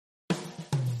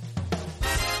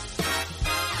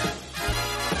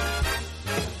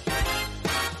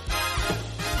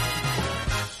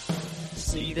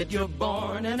that you're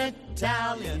born an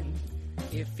Italian.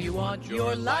 If you want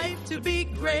your life to be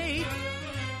great,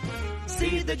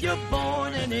 see that you're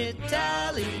born an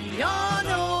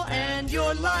Italiano, and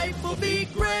your life will be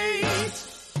great.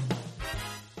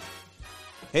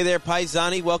 Hey there,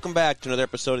 Paisani. Welcome back to another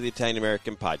episode of the Italian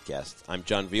American Podcast. I'm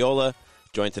John Viola,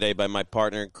 joined today by my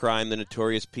partner in crime, the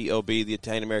notorious P.O.B., the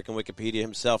Italian American Wikipedia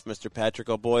himself, Mr. Patrick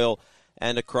O'Boyle,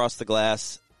 and across the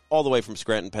glass, all the way from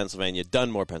Scranton, Pennsylvania,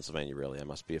 Dunmore, Pennsylvania, really. I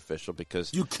must be official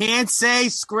because... You can't say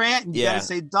Scranton. You got to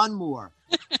say Dunmore.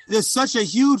 There's such a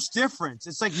huge difference.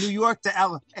 It's like New York to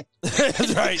L.A.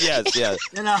 That's right, yes.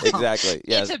 You know? Exactly,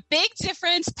 yes. It's a big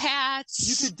difference, Pat.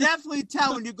 You could definitely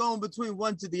tell when you're going between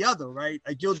one to the other, right?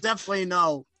 Like, you'll definitely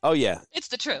know. Oh, yeah. It's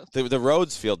the truth. The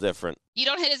roads feel different. You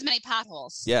don't hit as many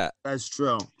potholes. Yeah. That's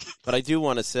true. But I do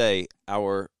want to say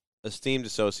our esteemed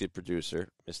associate producer,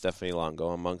 Ms. Stephanie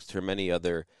Longo, amongst her many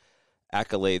other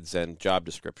accolades and job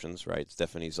descriptions, right?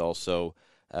 Stephanie's also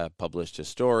a published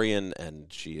historian,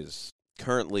 and she is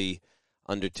currently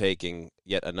undertaking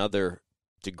yet another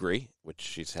degree, which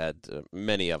she's had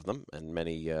many of them and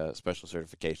many special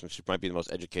certifications. She might be the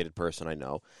most educated person I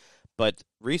know. But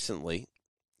recently,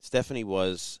 Stephanie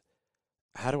was,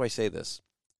 how do I say this,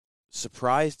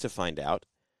 surprised to find out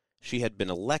she had been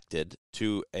elected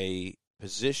to a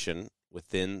position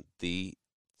within the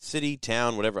city,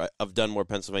 town, whatever, of Dunmore,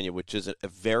 Pennsylvania, which is a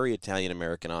very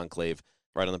Italian-American enclave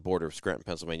right on the border of Scranton,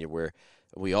 Pennsylvania, where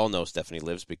we all know Stephanie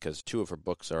lives because two of her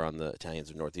books are on the Italians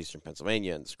of northeastern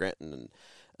Pennsylvania and Scranton.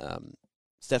 And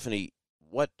Stephanie,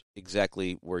 what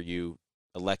exactly were you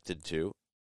elected to,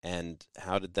 and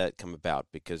how did that come about?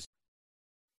 Because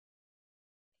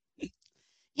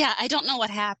yeah, I don't know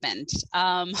what happened.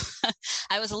 I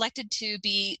was elected to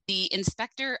be the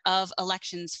inspector of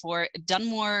elections for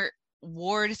Dunmore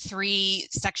Ward 3,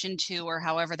 Section 2, or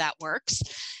however that works.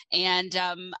 And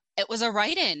it was a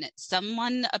write-in.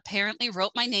 Someone apparently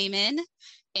wrote my name in,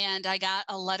 and I got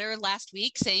a letter last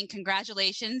week saying,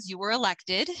 congratulations, you were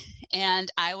elected. And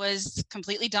I was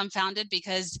completely dumbfounded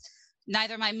because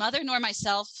neither my mother nor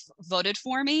myself voted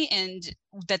for me, and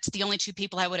that's the only two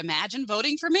people I would imagine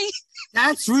voting for me.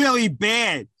 That's really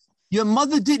bad. Your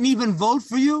mother didn't even vote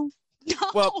for you? No,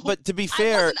 well, but to be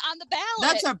fair, I wasn't on the ballot.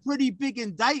 That's a pretty big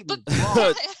indictment.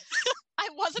 I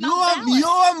wasn't on the ballot.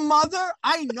 Your mother?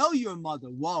 I know your mother.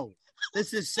 Whoa.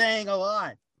 This is saying a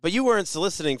lot. But you weren't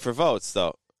soliciting for votes,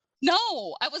 though. No,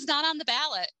 I was not on the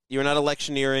ballot. You were not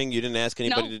electioneering. You didn't ask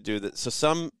anybody No. to do that. So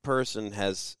some person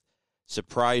has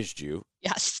surprised you.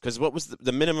 Yes. Because what was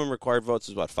the minimum required votes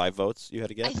is what, 5 votes you had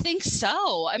to get? I think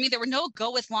so. I mean, there were no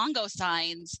Go with Longo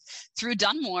signs through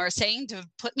Dunmore saying to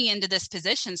put me into this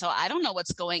position. So I don't know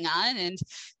what's going on. And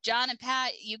John and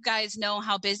Pat, you guys know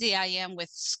how busy I am with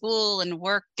school and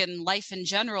work and life in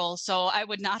general. So I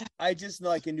would not. I just know,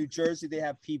 like in New Jersey, they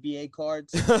have PBA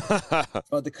cards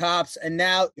for the cops. And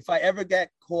now if I ever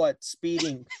get caught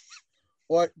speeding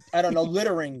or, I don't know,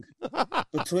 littering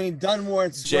between Dunmore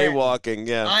and Scranton. Jaywalking,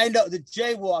 yeah. I know, the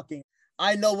jaywalking.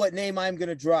 I know what name I'm going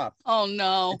to drop. Oh,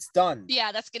 no. It's done.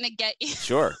 Yeah, that's going to get you.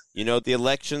 Sure. You know, the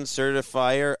election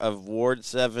certifier of Ward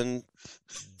 7,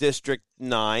 District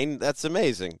 9. That's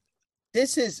amazing.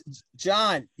 This is,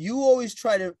 John, you always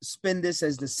try to spin this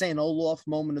as the St. Olaf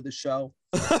moment of the show.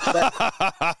 But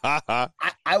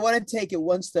I want to take it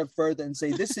one step further and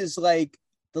say this is like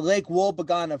the Lake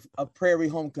Wobegon of Prairie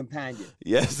Home Companion.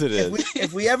 Yes, it is.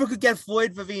 If we ever could get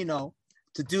Floyd Vivino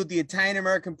to do the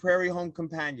Italian-American Prairie Home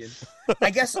Companion, I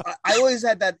guess I always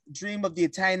had that dream of the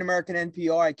Italian-American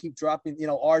NPR. I keep dropping,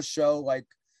 our show. Like,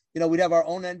 we'd have our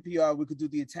own NPR. We could do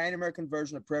the Italian-American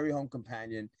version of Prairie Home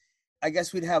Companion. I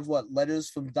guess we'd have, letters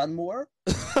from Dunmore?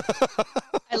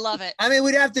 I love it. I mean,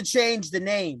 we'd have to change the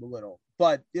name a little,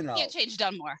 but, You can't change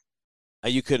Dunmore.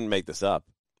 You couldn't make this up.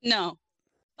 No.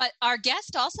 But our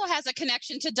guest also has a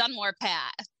connection to Dunmore,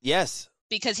 Pat. Yes.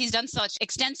 Because he's done such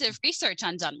extensive research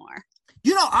on Dunmore.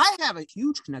 I have a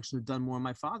huge connection to Dunmore on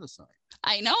my father's side.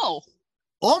 I know.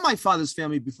 All my father's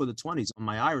family before the 20s on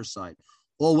my Irish side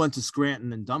all went to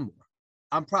Scranton and Dunmore.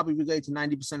 I'm probably related to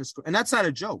 90% of Scranton. And that's not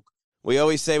a joke. We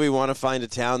always say we want to find a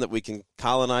town that we can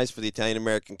colonize for the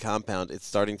Italian-American compound. It's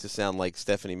starting to sound like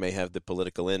Stephanie may have the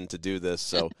political in to do this,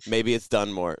 so maybe it's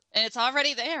Dunmore. And it's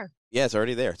already there. Yeah, it's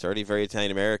already there. It's already very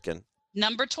Italian-American.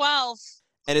 Number 12.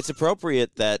 And it's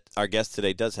appropriate that our guest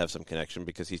today does have some connection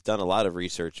because he's done a lot of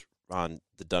research on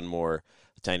the Dunmore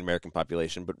Italian-American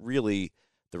population. But really,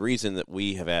 the reason that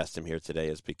we have asked him here today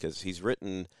is because he's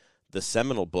written the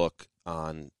seminal book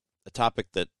on a topic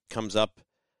that comes up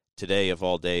today of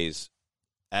all days.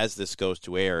 As this goes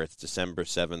to air, it's December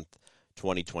 7th,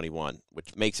 2021,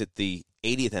 which makes it the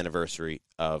 80th anniversary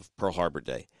of Pearl Harbor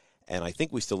Day. And I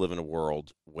think we still live in a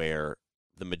world where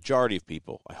the majority of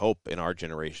people, I hope in our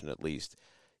generation at least,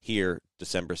 hear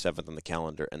December 7th on the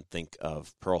calendar and think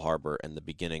of Pearl Harbor and the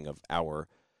beginning of our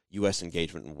U.S.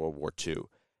 engagement in World War II.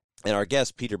 And our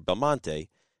guest, Peter Belmonte,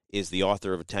 is the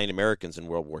author of Italian Americans in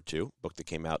World War II, a book that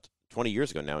came out 20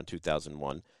 years ago now in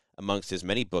 2001, amongst his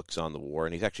many books on the war.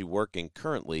 And he's actually working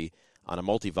currently on a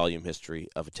multi-volume history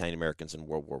of Italian Americans in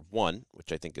World War I,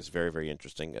 which I think is very, very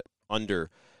interesting,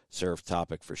 underserved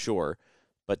topic for sure.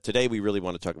 But today we really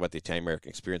want to talk about the Italian American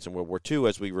experience in World War II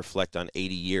as we reflect on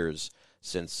 80 years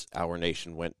since our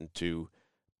nation went into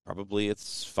probably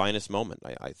its finest moment,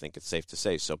 I think it's safe to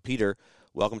say. So, Peter,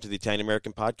 welcome to the Italian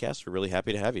American Podcast. We're really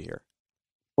happy to have you here.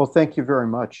 Well, thank you very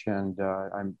much, and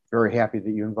I'm very happy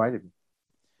that you invited me.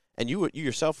 And you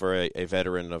yourself are a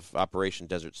veteran of Operation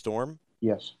Desert Storm.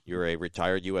 Yes. You're a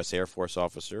retired U.S. Air Force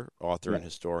officer, author, Yeah. and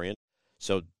historian.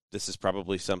 So this is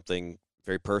probably something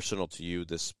very personal to you,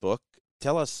 this book.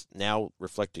 Tell us now,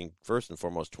 reflecting first and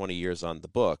foremost 20 years on the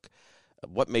book,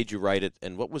 what made you write it,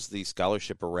 and what was the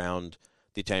scholarship around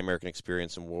the Italian American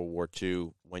experience in World War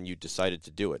II when you decided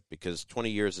to do it? Because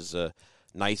 20 years is a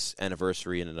nice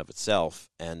anniversary in and of itself,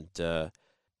 and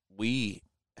we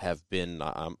have been,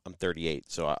 I'm 38,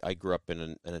 so I grew up in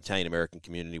an Italian American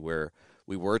community where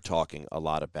we were talking a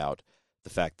lot about the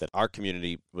fact that our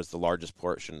community was the largest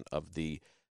portion of the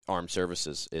armed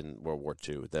services in World War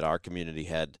II, that our community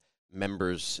had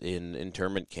members in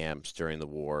internment camps during the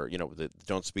war, that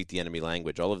don't speak the enemy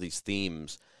language, all of these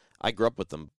themes. I grew up with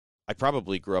them. I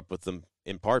probably grew up with them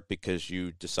in part because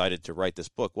you decided to write this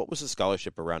book. What was the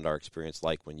scholarship around our experience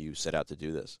like when you set out to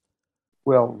do this?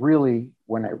 Well, really,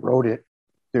 when I wrote it,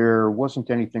 there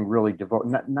wasn't anything really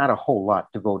devoted, not a whole lot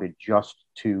devoted just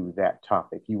to that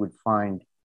topic. You would find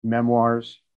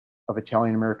memoirs of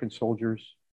Italian American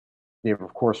soldiers. They,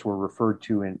 of course, were referred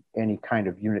to in any kind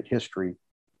of unit history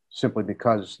simply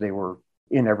because they were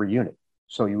in every unit.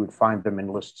 So you would find them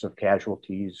in lists of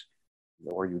casualties,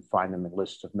 or you'd find them in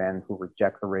lists of men who were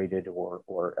decorated, or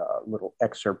little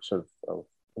excerpts of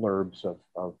blurbs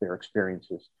of their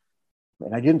experiences.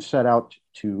 And I didn't set out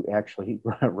to actually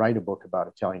write a book about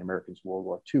Italian Americans in World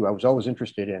War II. I was always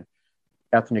interested in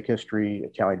ethnic history,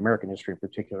 Italian American history in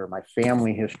particular, my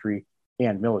family history,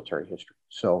 and military history.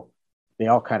 So they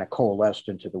all kind of coalesced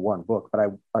into the one book. But I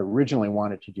originally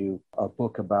wanted to do a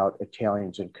book about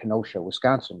Italians in Kenosha,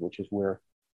 Wisconsin, which is where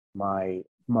my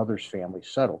mother's family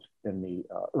settled in the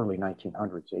early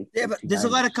 1900s. Yeah, but there's a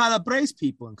lot of Calabrese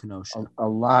people in Kenosha. A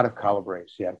lot of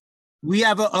Calabrese, yeah. We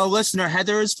have a listener,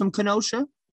 Heather is from Kenosha.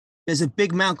 There's a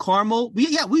big Mount Carmel.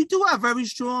 We do have very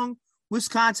strong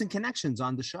Wisconsin connections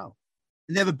on the show.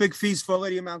 And they have a big feast for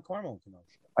Lady of Mount Carmel in Kenosha.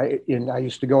 I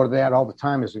used to go to that all the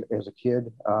time as a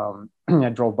kid. I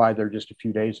drove by there just a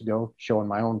few days ago, showing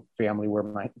my own family where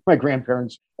my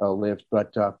grandparents lived.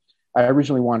 But I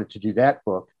originally wanted to do that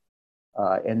book.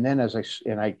 And then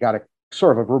I got a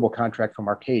sort of a verbal contract from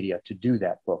Arcadia to do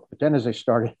that book. But then as I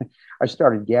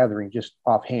started gathering just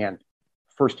offhand,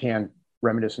 firsthand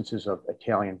reminiscences of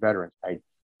Italian veterans. I'd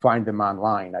find them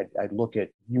online. I'd look at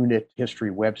unit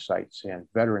history websites and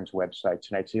veterans websites,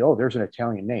 and I'd say, oh, there's an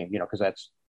Italian name, because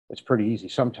it's pretty easy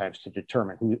sometimes to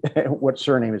determine what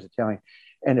surname is Italian.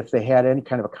 And if they had any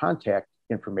kind of a contact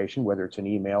information, whether it's an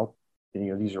email,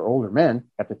 and, these are older men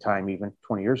at the time, even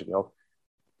 20 years ago,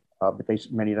 but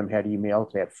many of them had email.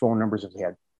 If they had phone numbers, if they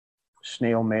had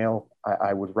snail mail,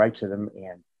 I would write to them,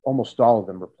 and almost all of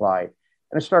them replied.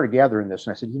 And I started gathering this,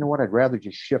 and I said, you know what, I'd rather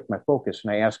just shift my focus.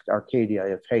 And I asked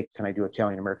Arcadia hey, can I do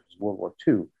Italian Americans in World War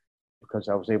II? Because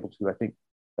I was able to, I think,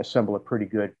 assemble a pretty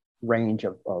good range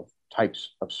of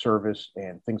types of service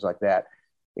and things like that.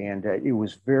 And it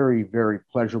was very, very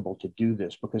pleasurable to do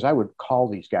this, because I would call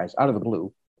these guys out of the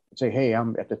blue and say, hey,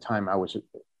 at the time I was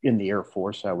in the Air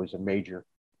Force. I was a major.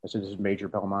 I said, this is Major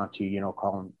Belmonte,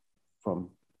 calling from,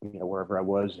 wherever I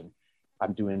was, and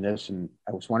I'm doing this. And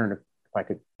I was wondering if I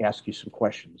could ask you some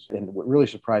questions. And what really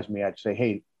surprised me, I'd say,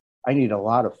 hey, I need a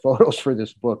lot of photos for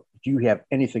this book. Do you have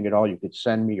anything at all you could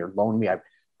send me or loan me?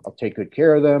 I'll take good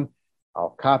care of them.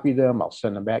 I'll copy them. I'll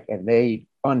send them back. And they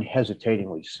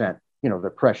unhesitatingly sent,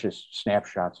 the precious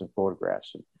snapshots and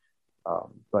photographs. And,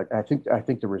 but I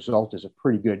think the result is a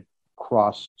pretty good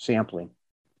cross sampling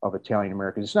of Italian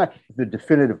Americans. It's not the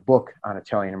definitive book on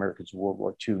Italian Americans in World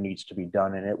War II needs to be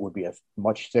done, and it would be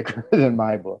much thicker than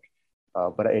my book.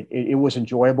 But it was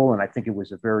enjoyable, and I think it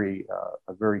was a very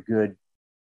good,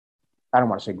 I don't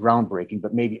want to say groundbreaking,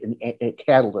 but maybe a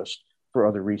catalyst for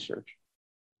other research.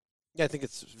 Yeah, I think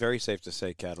it's very safe to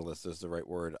say catalyst is the right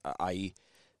word. I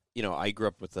grew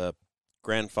up with a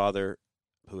grandfather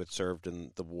who had served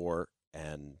in the war,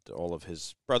 and all of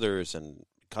his brothers and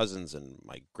cousins and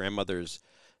my grandmother's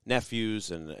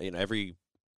nephews, and every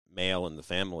male in the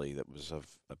family that was of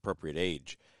appropriate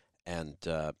age. And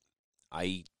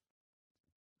I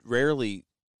rarely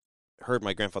heard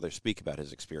my grandfather speak about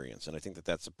his experience, and I think that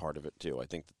that's a part of it too. I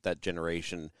think that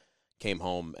generation came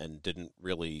home and didn't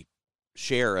really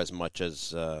share as much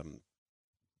as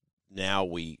now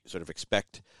we sort of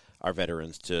expect our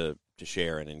veterans to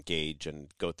share and engage and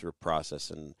go through a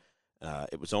process. And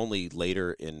it was only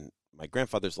later in my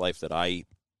grandfather's life that I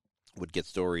would get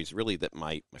stories really that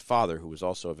my father, who was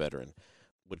also a veteran,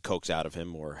 would coax out of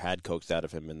him or had coaxed out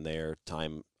of him in their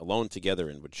time alone together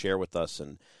and would share with us.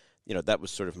 And, that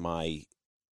was sort of my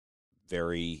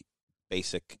very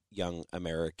basic young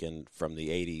American from the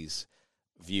 80s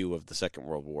view of the Second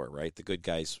World War, right? The good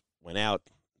guys went out,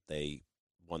 they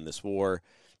won this war,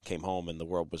 came home, and the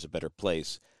world was a better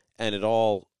place. And it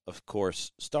all, of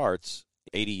course, starts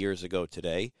 80 years ago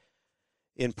today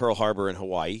in Pearl Harbor in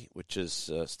Hawaii, which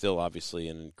is still obviously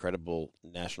an incredible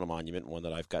national monument, one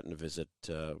that I've gotten to visit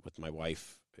with my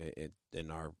wife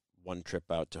in our one trip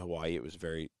out to Hawaii. It was a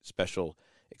very special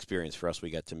experience for us.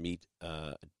 We got to meet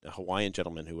a Hawaiian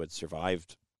gentleman who had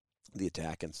survived the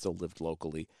attack and still lived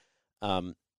locally.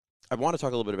 I want to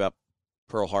talk a little bit about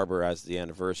Pearl Harbor as the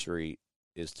anniversary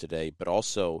is today, but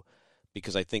also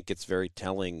because I think it's very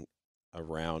telling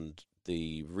around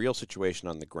the real situation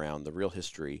on the ground, the real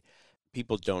history.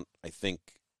 People don't, I think,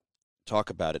 talk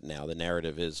about it now. The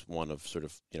narrative is one of sort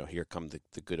of, here come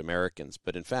the good Americans.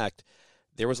 But in fact,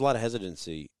 there was a lot of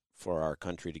hesitancy for our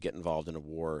country to get involved in a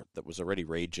war that was already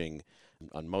raging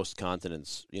on most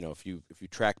continents. If you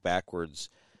track backwards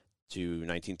to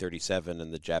 1937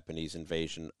 and the Japanese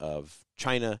invasion of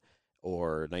China,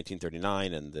 or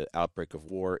 1939 and the outbreak of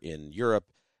war in Europe,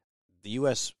 the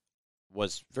U.S.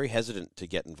 was very hesitant to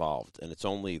get involved. And it's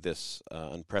only this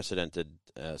unprecedented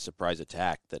surprise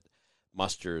attack that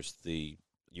musters the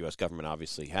U.S. government,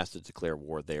 obviously, has to declare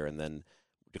war there, and then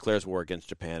declares war against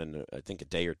Japan. And I think a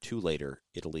day or two later,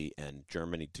 Italy and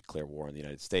Germany declare war on the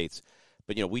United States.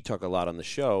 But, we talk a lot on the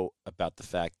show about the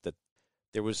fact that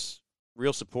there was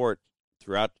real support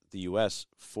throughout the U.S.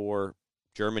 for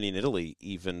Germany and Italy,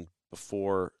 even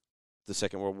before the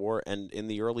Second World War and in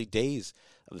the early days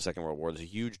of the Second World War. There's a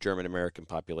huge German-American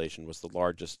population, was the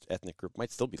largest ethnic group, might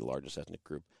still be the largest ethnic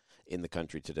group in the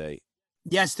country today.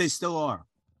 Yes, they still are.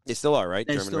 They still are, right?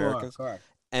 They German-Americans? still are, correct.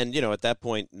 And, at that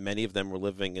point, many of them were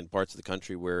living in parts of the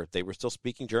country where they were still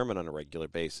speaking German on a regular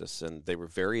basis, and they were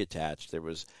very attached. There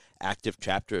was active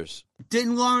chapters.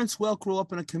 Didn't Lawrence Welk grow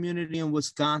up in a community in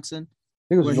Wisconsin?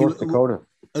 I think it was North Dakota.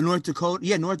 North Dakota?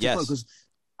 Yeah, North Dakota. Yes. Because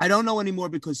I don't know anymore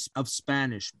because of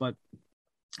Spanish, but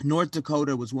North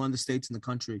Dakota was one of the states in the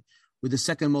country where the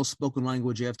second most spoken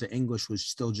language after English was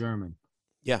still German.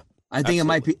 Yeah. I think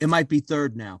absolutely. it might be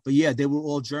third now. But yeah, they were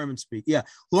all German speak. Yeah.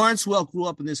 Lawrence Welk grew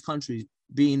up in this country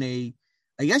being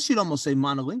I guess you'd almost say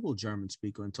monolingual German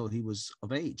speaker until he was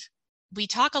of age. We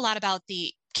talk a lot about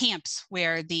the camps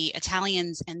where the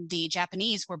Italians and the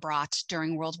Japanese were brought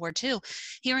during World War II.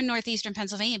 Here in northeastern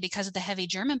Pennsylvania, because of the heavy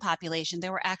German population,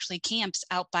 there were actually camps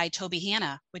out by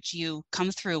Tobyhanna, which you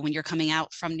come through when you're coming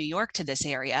out from New York to this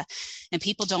area. And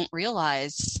people don't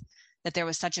realize that there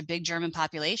was such a big German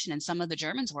population, and some of the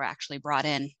Germans were actually brought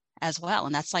in as well.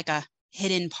 And that's like a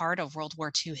hidden part of World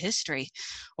War II history.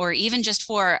 Or even just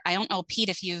I don't know, Pete,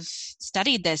 if you've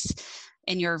studied this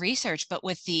in your research, but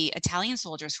with the Italian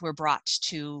soldiers who were brought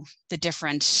to the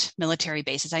different military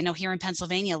bases. I know here in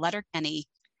Pennsylvania, Letterkenny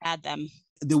had them.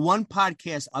 The one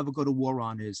podcast I would go to war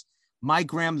on is my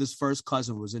grandmother's first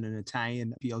cousin was in an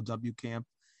Italian POW camp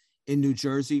in New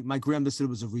Jersey. My grandmother said it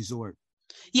was a resort.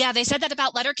 Yeah, they said that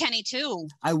about Letterkenny too.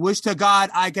 I wish to God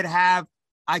I could have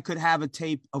a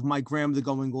tape of my grandmother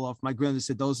going off. My grandmother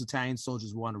said those Italian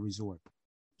soldiers were on a resort.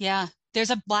 Yeah,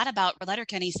 there's a lot about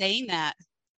Letterkenny saying that.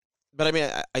 But I mean,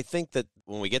 I think that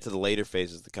when we get to the later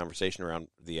phases of the conversation around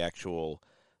the actual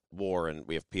war, and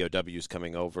we have POWs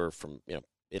coming over from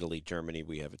Italy, Germany,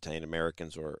 we have Italian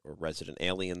Americans or resident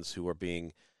aliens who are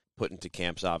being put into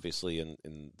camps, obviously,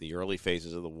 in the early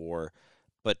phases of the war.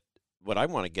 But what I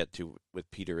want to get to with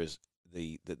Peter is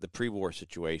the pre-war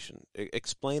situation.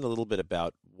 Explain a little bit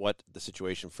about what the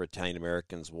situation for Italian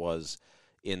Americans was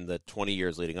in the 20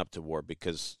 years leading up to war,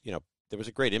 because there was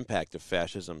a great impact of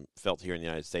fascism felt here in the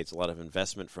United States, a lot of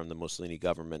investment from the Mussolini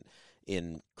government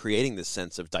in creating this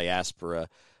sense of diaspora.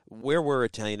 Where were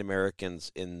Italian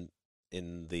Americans in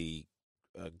the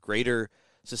greater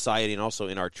society and also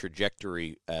in our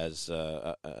trajectory as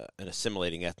an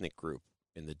assimilating ethnic group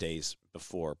in the days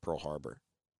before Pearl Harbor?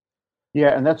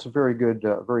 Yeah, and that's a very good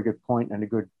point and a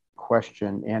good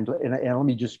question. And let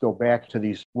me just go back to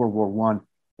these World War I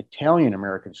Italian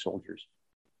American soldiers.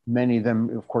 Many of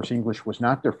them, of course, English was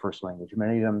not their first language.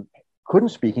 Many of them couldn't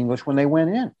speak English when they went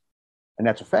in, and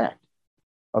that's a fact.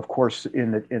 Of course,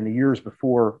 in the years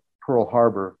before Pearl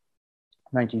Harbor,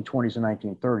 1920s and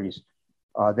 1930s,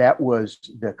 that was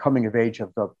the coming of age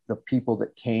of the people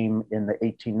that came in the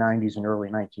 1890s and early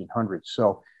 1900s.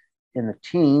 So in the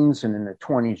teens and in the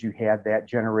 20s, you had that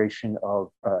generation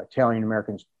of Italian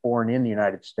Americans born in the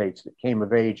United States that came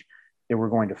of age. They were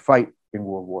going to fight in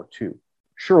World War II.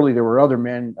 Surely there were other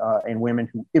men and women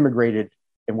who immigrated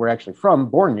and were actually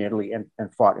born in Italy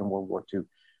and fought in World War II.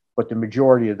 But the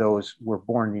majority of those were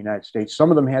born in the United States. Some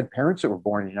of them had parents that were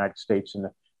born in the United States in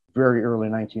the very early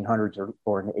 1900s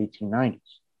or in the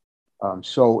 1890s.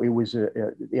 So it was the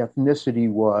ethnicity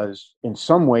was in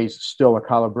some ways still a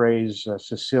Calabrese, a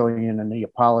Sicilian, a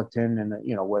Neapolitan, and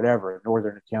whatever,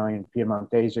 Northern Italian,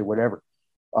 Piemontese, whatever.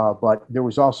 But there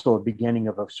was also a beginning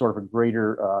of a sort of a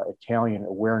greater Italian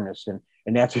awareness, and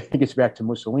that's, it gets back to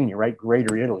Mussolini, right?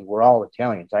 Greater Italy. We're all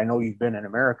Italians. I know you've been in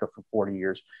America for 40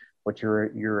 years, but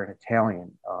you're an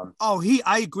Italian.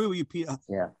 I agree with you, Peter.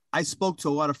 Yeah. I spoke to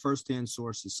a lot of firsthand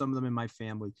sources, some of them in my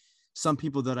family, some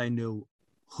people that I knew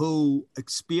who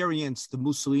experienced the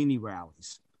Mussolini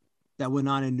rallies that went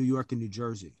on in New York and New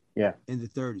Jersey in the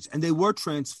 30s. And they were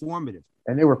transformative.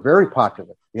 And they were very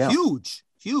popular. Yeah. Huge.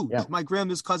 Yeah. My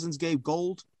grandma's cousins gave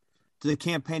gold to the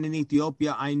campaign in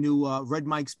Ethiopia. I knew Red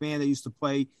Mike's band that used to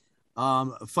play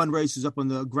fundraisers up on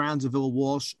the grounds of Villa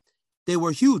Walsh. They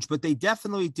were huge, but they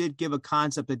definitely did give a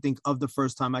concept, I think, of the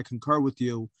first time. I concur with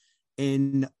you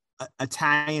in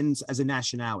Italians as a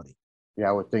nationality. Yeah,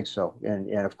 I would think so.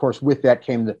 And of course, with that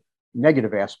came the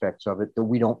negative aspects of it that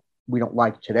we don't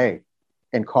like today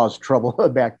and caused trouble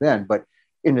back then. But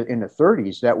in the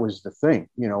 30s, that was the thing.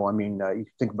 You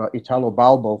think about Italo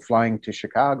Balbo flying to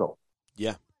Chicago.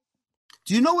 Yeah.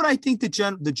 Do you know what I think the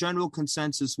general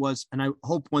consensus was? And I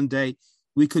hope one day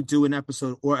we could do an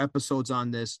episode or episodes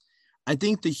on this. I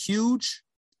think the huge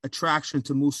attraction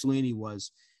to Mussolini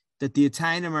was that the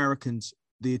Italian Americans,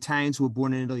 the Italians who were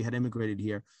born in Italy, had immigrated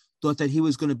here, thought that he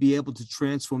was going to be able to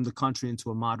transform the country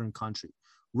into a modern country.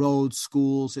 Roads,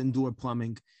 schools, indoor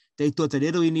plumbing. They thought that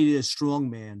Italy needed a strong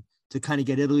man to kind of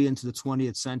get Italy into the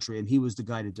 20th century, and he was the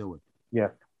guy to do it. Yeah.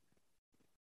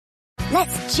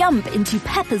 Let's jump into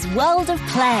Peppa's world of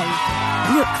play.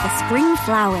 Look for spring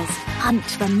flowers, hunt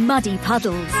for muddy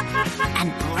puddles,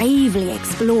 and bravely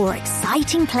explore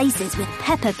exciting places with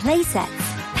Peppa playsets.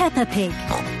 Peppa Pig.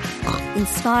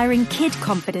 Inspiring kid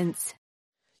confidence.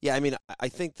 Yeah, I mean, I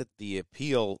think that the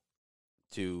appeal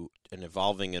to an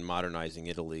evolving and modernizing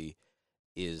Italy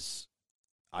is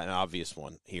an obvious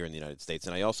one here in the United States.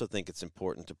 And I also think it's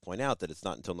important to point out that it's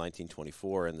not until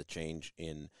 1924 and the change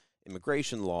in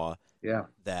immigration law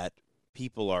that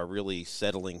people are really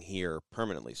settling here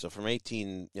permanently. So from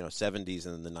 1870s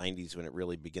and the 90s, when it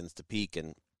really begins to peak,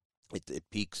 and it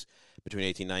peaks between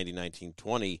 1890 and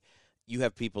 1920, you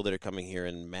have people that are coming here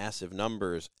in massive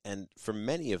numbers. And for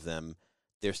many of them,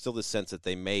 there's still this sense that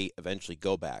they may eventually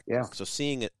go back. Yeah. So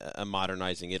seeing a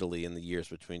modernizing Italy in the years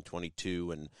between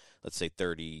 22 and, let's say,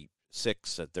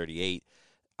 36 and 38,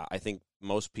 I think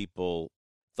most people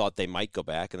thought they might go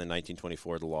back. And then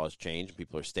 1924, the laws changed.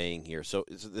 People are staying here. So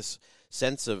this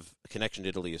sense of connection to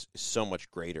Italy is so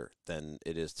much greater than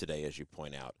it is today, as you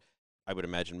point out. I would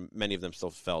imagine many of them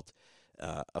still felt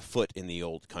a foot in the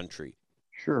old country.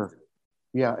 Sure.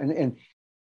 Yeah. And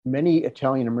many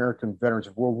Italian-American veterans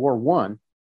of World War I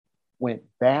went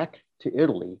back to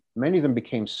Italy. Many of them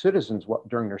became citizens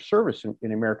during their service in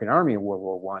the American Army in World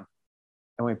War I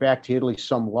and went back to Italy.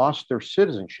 Some lost their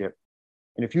citizenship.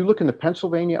 And if you look in the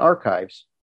Pennsylvania archives,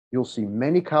 you'll see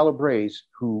many Calabrese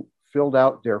who filled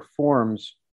out their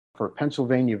forms for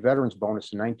Pennsylvania Veterans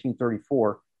Bonus in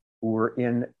 1934 who were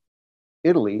in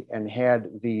Italy and had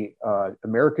the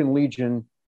American Legion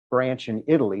branch in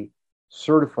Italy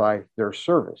certify their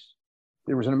service.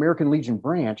 There was an American Legion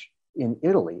branch in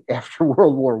Italy after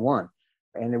World War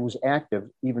I, and it was active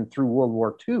even through World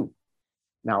War II.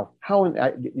 Now,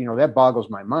 that boggles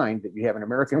my mind that you have an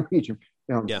American Legion.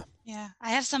 Yeah, I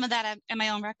have some of that in my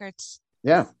own records.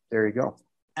 Yeah, there you go.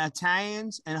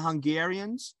 Italians and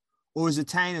Hungarians, or is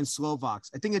Italian and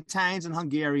Slovaks? I think Italians and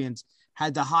Hungarians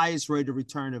had the highest rate of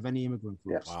return of any immigrant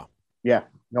group. Yes. Wow. Yeah,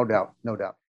 no doubt.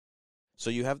 So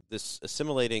you have this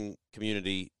assimilating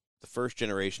community, the first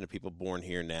generation of people born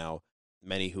here now,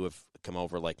 many who have come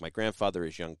over like my grandfather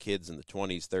as young kids in the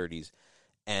 20s, 30s.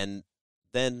 And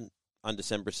then on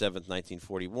December 7th,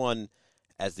 1941,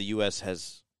 as the U.S.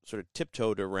 has sort of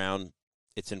tiptoed around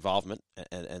its involvement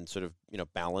and sort of,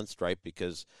 balanced, right?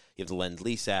 Because you have the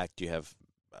Lend-Lease Act, you have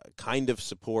kind of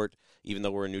support, even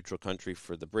though we're a neutral country,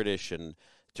 for the British, and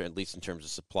at least in terms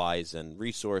of supplies and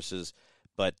resources.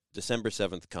 But December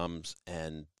 7th comes,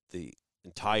 and the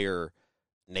entire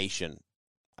nation,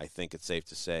 I think it's safe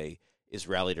to say, is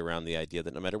rallied around the idea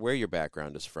that no matter where your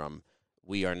background is from,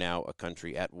 we are now a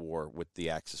country at war with the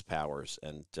Axis powers.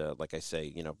 And like I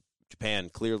say, Japan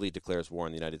clearly declares war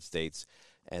on the United States,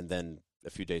 and then a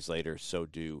few days later, so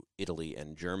do Italy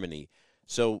and Germany.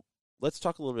 So let's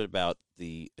talk a little bit about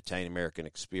the Italian-American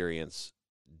experience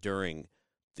during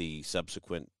the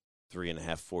subsequent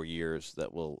 3.5, 4 years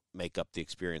that will make up the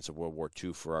experience of World War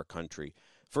II for our country.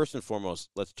 First and foremost,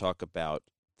 let's talk about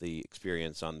the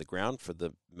experience on the ground for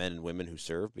the men and women who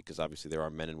serve, because obviously there are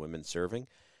men and women serving,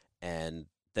 and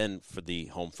then for the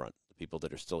home front, the people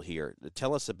that are still here.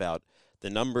 Tell us about the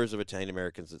numbers of Italian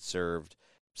Americans that served,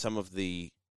 some of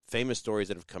the famous stories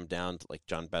that have come down, like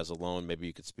John Basilone, maybe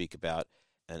you could speak about,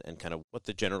 and kind of what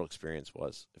the general experience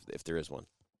was, if there is one.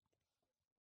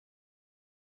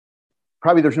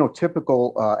 Probably there's no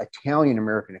typical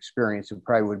Italian-American experience. It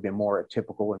probably would have been more a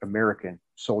typical American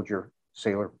soldier,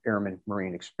 sailor, airman,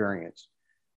 Marine experience.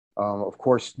 Of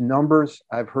course, numbers,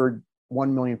 I've heard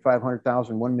 1,500,000,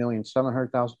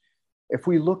 1,700,000. If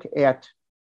we look at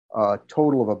a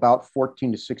total of about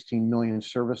 14 to 16 million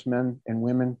servicemen and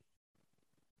women,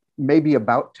 maybe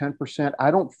about 10%.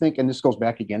 I don't think, and this goes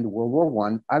back again to World War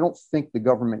I, I don't think the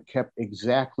government kept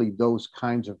exactly those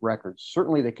kinds of records.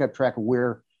 Certainly they kept track of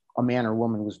where a man or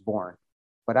woman was born,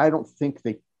 but I don't think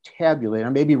they tabulate. I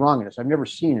may be wrong in this. I've never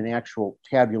seen an actual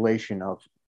tabulation of,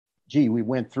 gee, we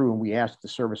went through and we asked the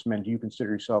servicemen, do you consider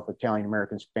yourself Italian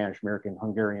American, Spanish American,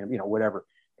 Hungarian, whatever,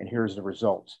 and here's the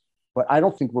results. But I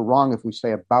don't think we're wrong if we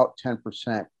say about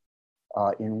 10%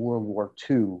 in World War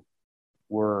II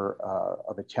were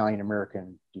of Italian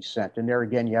American descent. And there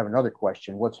again, you have another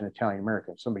question: what's an Italian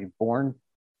American? Somebody's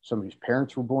somebody's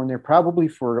parents were born there. Probably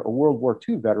for a World War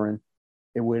II veteran,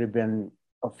 it would have been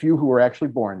a few who were actually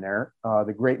born there,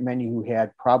 the great many who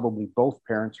had probably both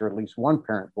parents or at least one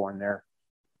parent born there,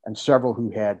 and several who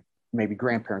had maybe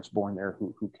grandparents born there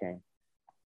who came.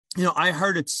 I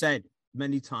heard it said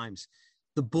many times,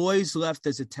 the boys left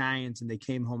as Italians and they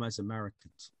came home as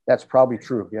Americans. That's probably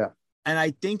true, yeah. And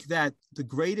I think that the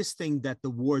greatest thing that the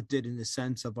war did in the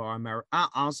sense of our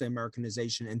I'll say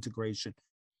Americanization, integration,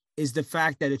 is the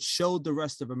fact that it showed the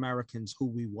rest of Americans who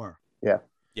we were. Yeah.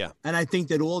 Yeah. And I think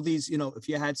that all these, if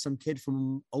you had some kid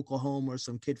from Oklahoma or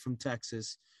some kid from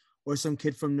Texas or some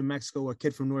kid from New Mexico or a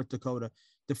kid from North Dakota,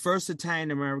 the first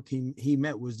Italian American he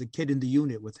met was the kid in the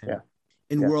unit with him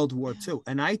in World War II.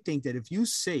 And I think that if you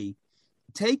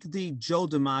take the Joe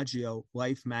DiMaggio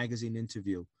Life magazine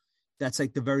interview, that's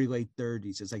like the very late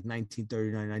 30s. It's like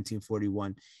 1939,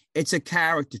 1941. It's a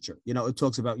caricature. It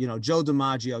talks about, Joe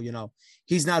DiMaggio,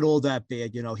 he's not all that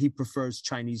bad. He prefers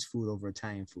Chinese food over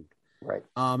Italian food. Right.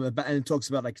 And it talks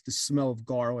about like the smell of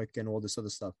garlic and all this other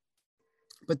stuff.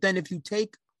 But then if you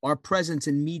take our presence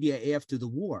in media after the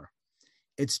war,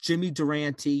 it's Jimmy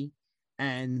Durante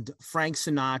and Frank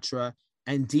Sinatra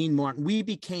and Dean Martin. We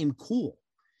became cool.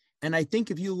 And I think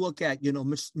if you look at,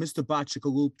 Mr.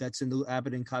 Bacicaloop, that's in the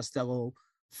Abbott and Costello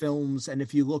films. And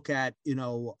if you look at,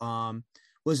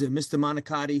 was it Mr.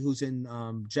 Monicati, who's in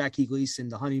Jackie Gleason,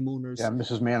 The Honeymooners? Yeah,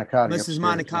 Mrs. Manicotti. Mrs.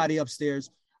 Monicati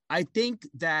upstairs. I think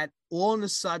that all of a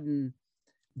sudden,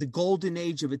 the golden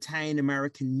age of Italian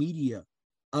American media,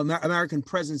 American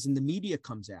presence in the media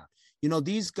comes out.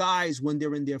 These guys, when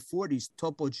they're in their 40s,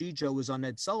 Topo Gigio was on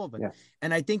Ed Sullivan. Yeah.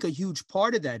 And I think a huge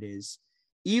part of that is,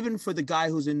 even for the guy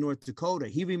who's in North Dakota,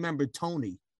 he remembered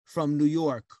Tony from New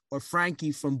York or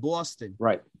Frankie from Boston.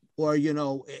 Right. Or,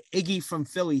 Iggy from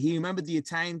Philly. He remembered the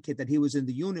Italian kid that he was in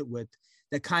the unit with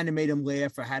that kind of made him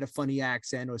laugh or had a funny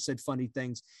accent or said funny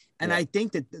things. And I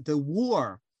think that the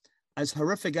war, as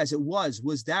horrific as it was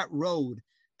that road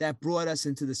that brought us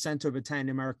into the center of Italian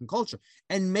American culture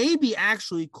and maybe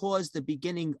actually caused the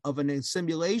beginning of an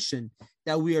assimilation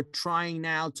that we are trying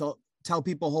now to tell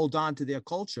people hold on to their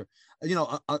culture.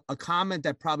 A comment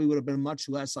that probably would have been much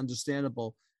less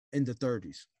understandable in the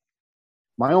 30s.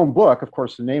 My own book, of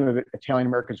course, the name of it, Italian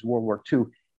Americans World War II.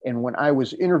 And when I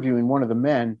was interviewing one of the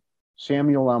men,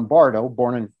 Samuel Lombardo,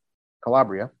 born in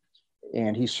Calabria,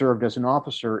 and he served as an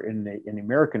officer in the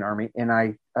American Army. And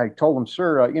I told him,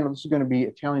 sir, this is going to be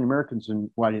Italian Americans. And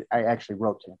what I actually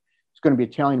wrote to him, it's going to be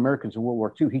Italian Americans in World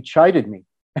War II. He chided me.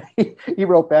 He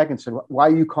wrote back and said, why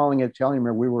are you calling it Italian?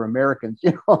 We were Americans,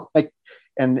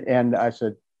 and I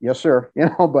said, yes, sir,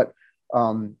 but,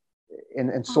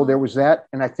 and so there was that.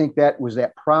 And I think that was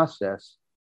that process.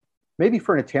 Maybe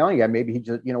for an Italian guy, maybe he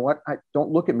just,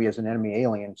 don't look at me as an enemy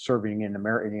alien serving in the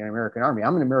American Army.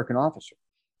 I'm an American officer.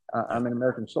 I'm an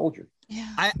American soldier.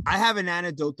 Yeah. I have an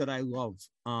anecdote that I love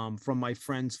from my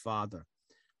friend's father.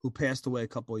 who passed away a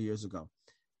couple of years ago.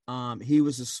 He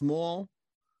was a small,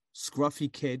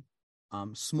 scruffy kid,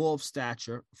 small of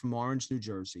stature, from Orange, New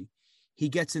Jersey. He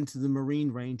gets into the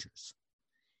Marine Rangers,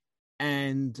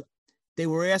 and they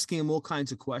were asking him all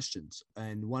kinds of questions.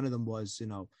 And one of them was,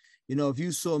 if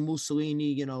you saw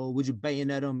Mussolini, would you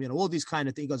bayonet him? All these kind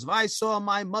of things. He goes, if I saw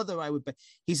my mother, I would.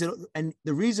 He said, and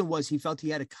the reason was he felt he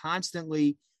had to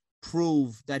constantly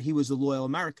prove that he was a loyal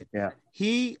American. Yeah.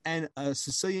 He and a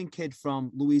Sicilian kid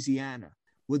from Louisiana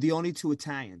were the only two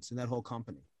Italians in that whole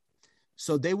company.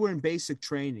 So they were in basic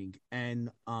training. And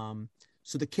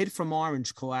so the kid from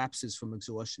Orange collapses from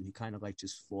exhaustion. He kind of like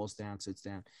just falls down, sits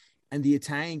down. And the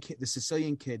Italian kid, the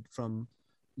Sicilian kid from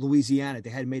Louisiana, they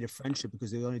had made a friendship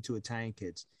because they were the only two Italian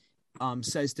kids,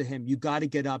 says to him, you got to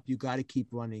get up. You got to keep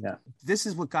running. Yeah. This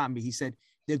is what got me. He said,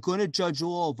 they're going to judge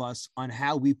all of us on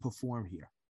how we perform here.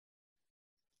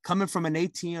 Coming from an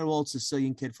 18-year-old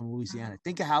Sicilian kid from Louisiana,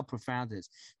 think of how profound it is.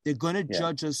 They're going to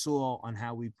judge us all on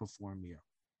how we perform here.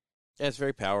 Yeah, it's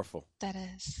very powerful. That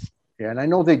is. Yeah, and I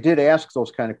know they did ask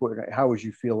those kind of questions. How would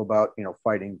you feel about,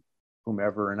 fighting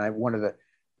whomever? And one of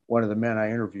the men I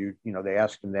interviewed, they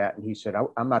asked him that, and he said,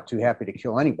 I'm not too happy to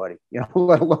kill anybody,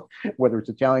 let alone whether it's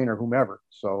Italian or whomever.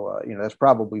 So, that's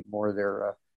probably more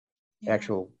their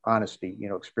actual honesty,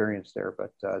 experience there.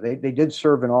 But they did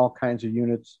serve in all kinds of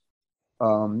units.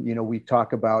 We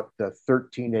talk about the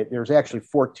 13, there's actually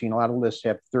 14. A lot of lists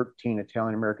have 13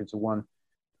 Italian Americans who won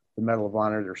the Medal of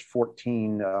Honor. There's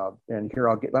 14. And here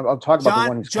I'll talk about the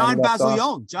one who's John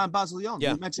Basilone. John Basilone.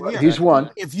 Yeah. You mentioned here. He's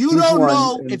one. If you don't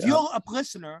know, if you're a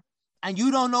listener and you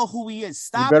don't know who he is,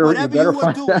 stop whatever you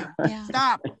were doing.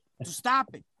 Stop. Just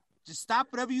stop it. Just stop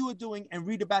whatever you were doing and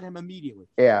read about him immediately.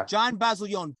 Yeah. John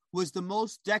Basilone was the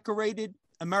most decorated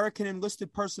American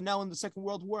enlisted personnel in the Second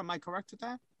World War. Am I correct with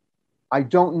that? I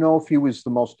don't know if he was the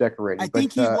most decorated. I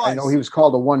think he was. I know he was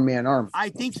called a one-man army. I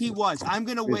think he was. I'm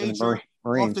going to wager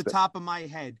off the top of my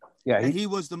head that he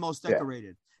was the most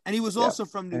decorated. And he was also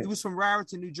from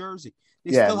Raritan, New Jersey.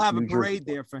 They still have a parade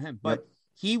there for him. But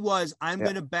he was, I'm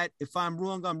going to bet, if I'm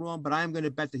wrong, I'm wrong, but I'm going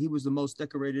to bet that he was the most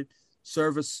decorated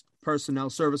service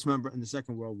member in the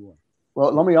Second World War.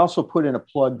 Well, let me also put in a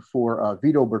plug for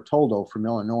Vito Bertoldo from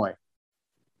Illinois.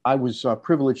 I was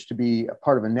privileged to be a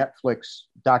part of a Netflix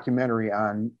documentary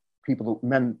on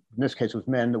men, in this case it was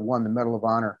men that won the Medal of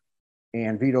Honor.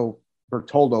 And Vito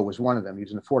Bertoldo was one of them. He was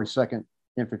in the 42nd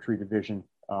Infantry Division,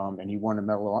 and he won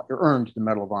earned the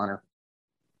Medal of Honor.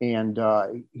 And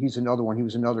he's another one. He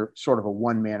was another sort of a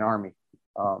one-man army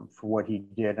for what he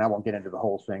did. And I won't get into the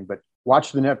whole thing, but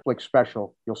watch the Netflix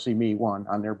special. You'll see me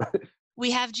on there. But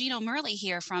we have Gino Murley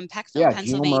here from Peckville,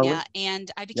 Pennsylvania,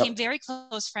 and I became very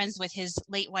close friends with his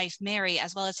late wife, Mary,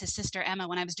 as well as his sister, Emma,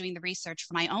 when I was doing the research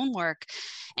for my own work.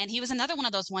 And he was another one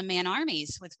of those one-man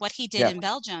armies with what he did in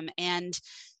Belgium. And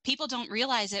people don't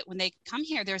realize it when they come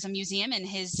here. There's a museum in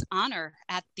his honor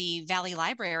at the Valley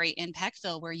Library in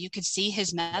Peckville where you could see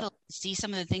his medal, see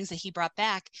some of the things that he brought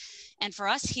back. And for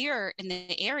us here in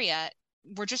the area,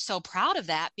 we're just so proud of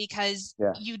that because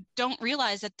you don't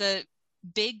realize that the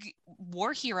big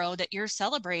war hero that you're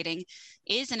celebrating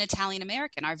is an Italian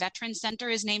American. Our Veterans Center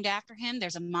is named after him.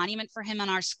 There's a monument for him on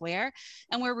our square,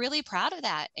 and we're really proud of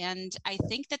that. And I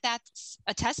think that that's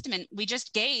a testament. We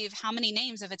just gave how many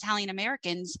names of Italian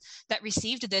Americans that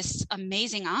received this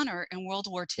amazing honor in World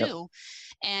War II.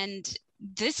 And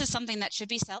this is something that should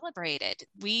be celebrated.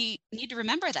 We need to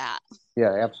remember that.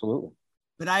 Yeah, absolutely.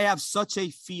 But I have such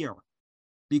a fear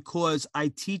because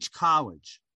I teach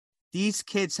college. These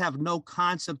kids have no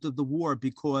concept of the war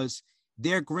because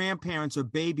their grandparents are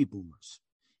baby boomers.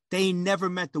 They never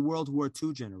met the World War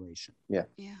II generation. Yeah.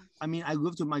 I mean, I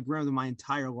lived with my grandmother my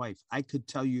entire life. I could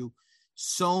tell you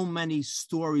so many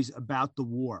stories about the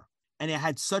war. And it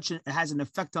has an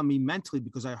effect on me mentally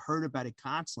because I heard about it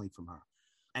constantly from her.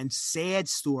 And sad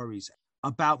stories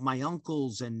about my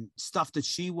uncles and stuff that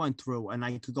she went through. And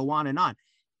I could go on and on.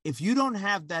 If you don't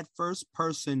have that first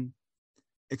person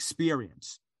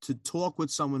experience to talk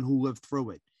with someone who lived through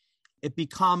it, it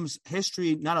becomes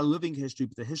history, not a living history,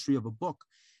 but the history of a book.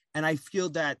 And I feel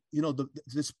that,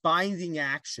 this binding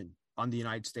action on the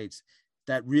United States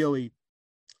that really,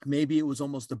 maybe it was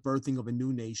almost the birthing of a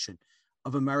new nation,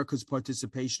 of America's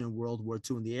participation in World War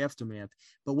II and the aftermath.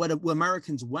 But what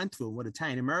Americans went through, what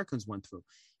Italian Americans went through,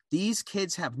 these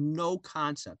kids have no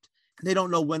concept. They don't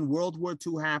know when World War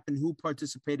II happened, who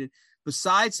participated,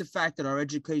 besides the fact that our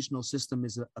educational system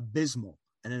is abysmal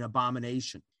and an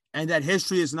abomination, and that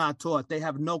history is not taught. They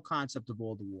have no concept of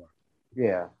all the war.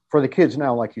 Yeah. For the kids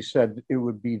now, like you said, it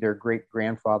would be their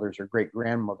great-grandfathers or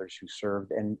great-grandmothers who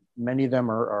served, and many of them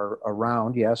are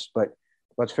around, yes, but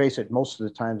let's face it, most of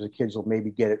the times the kids will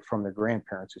maybe get it from their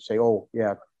grandparents who say, oh,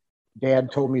 yeah,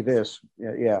 Dad told me this.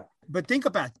 Yeah. But think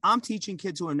about it. I'm teaching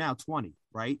kids who are now 20,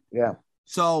 right? Yeah.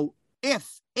 So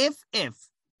if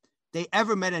they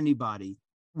ever met anybody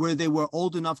where they were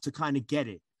old enough to kind of get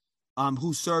it,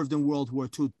 who served in World War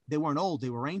II, they weren't old, they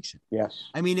were ancient. Yes.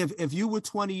 I mean, if you were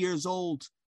 20 years old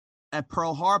at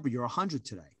Pearl Harbor, you're 100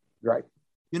 today. Right.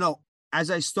 You know, as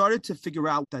I started to figure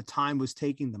out that time was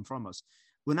taking them from us,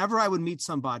 whenever I would meet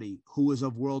somebody who was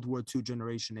of World War II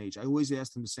generation age, I always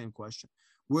asked them the same question.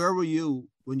 Where were you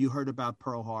when you heard about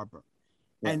Pearl Harbor?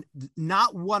 Yeah. And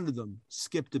not one of them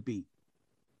skipped a beat.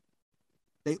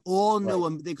 They all knew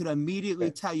them. They could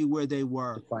immediately tell you where they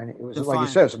were. It was, like you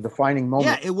said, a defining moment.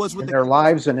 Yeah, it was in their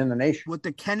lives and in the nation. What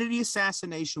the Kennedy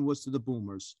assassination was to the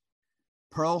boomers,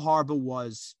 Pearl Harbor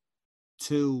was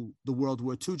to the World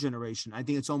War II generation. I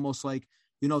think it's almost like,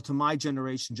 you know, to my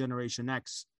generation, Generation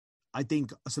X, I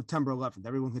think September 11th,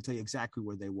 everyone can tell you exactly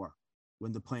where they were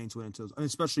when the planes went into, and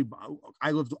especially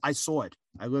I saw it.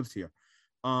 I lived here.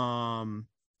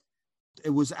 It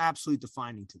was absolutely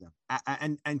defining to them.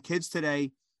 And kids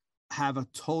today have a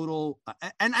total,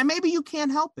 and maybe you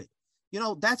can't help it. You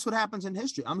know, that's what happens in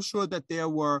history. I'm sure that there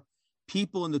were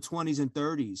people in the 20s and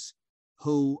 30s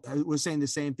who were saying the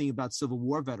same thing about Civil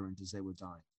War veterans as they were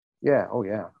dying. Yeah. Oh,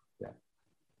 yeah. Yeah.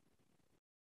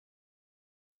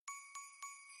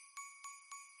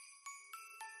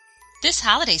 This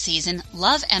holiday season,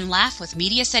 love and laugh with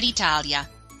Mediaset Italia.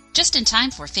 Just in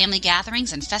time for family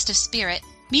gatherings and festive spirit,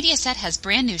 Mediaset has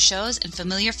brand new shows and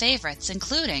familiar favorites,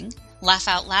 including Laugh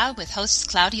Out Loud with hosts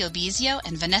Claudio Bisio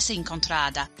and Vanessa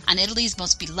Incontrada on Italy's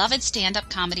most beloved stand-up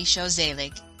comedy show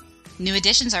Zelig. New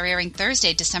editions are airing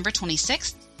Thursday, December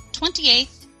 26th,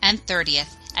 28th, and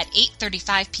 30th at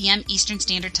 8:35 p.m. Eastern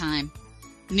Standard Time.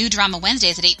 New drama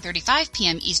Wednesdays at 8:35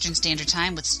 p.m. Eastern Standard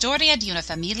Time with Storia di una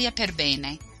famiglia per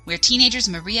bene, where teenagers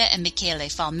Maria and Michele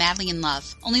fall madly in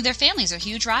love, only their families are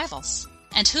huge rivals.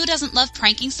 And who doesn't love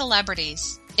pranking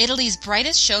celebrities? Italy's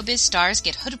brightest showbiz stars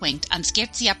get hoodwinked on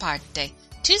Scherzi a Parte,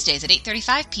 Tuesdays at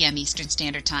 8:35 p.m. Eastern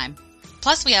Standard Time.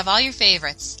 Plus, we have all your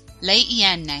favorites: Le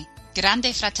Iene,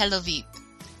 Grande Fratello VIP,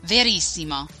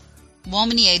 Verissimo,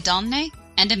 Uomini e Donne,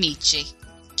 and Amici.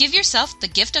 Give yourself the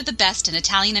gift of the best in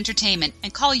Italian entertainment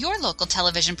and call your local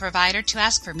television provider to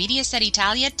ask for Mediaset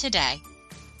Italia today.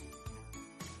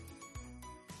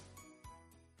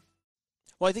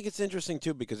 Well, I think it's interesting,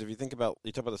 too, because if you talk about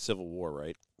the Civil War,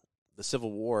 right? The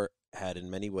Civil War had in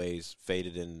many ways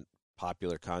faded in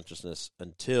popular consciousness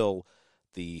until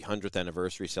the 100th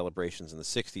anniversary celebrations in the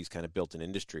 60s kind of built an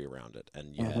industry around it.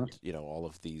 And you had, you know, all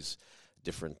of these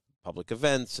different public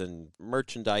events and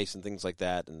merchandise and things like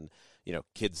that. And, you know,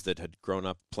 kids that had grown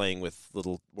up playing with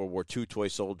little World War II toy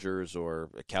soldiers or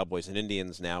cowboys and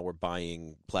Indians now were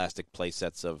buying plastic play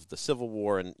sets of the Civil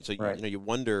War. And so, you know, you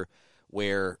wonder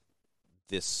where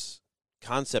this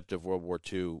concept of World War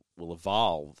II will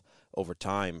evolve over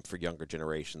time for younger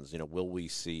generations. You know, will we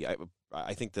see?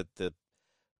 I think that the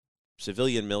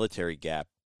civilian military gap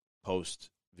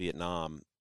post Vietnam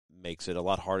makes it a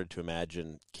lot harder to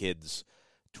imagine kids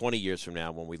 20 years from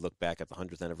now, when we look back at the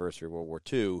 100th anniversary of World War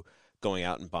II, going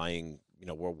out and buying, you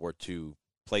know, World War II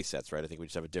play sets, right? I think we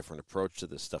just have a different approach to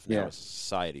this stuff now as a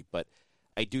society. But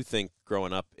I do think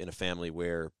growing up in a family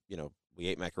where, you know, we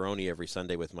ate macaroni every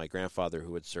Sunday with my grandfather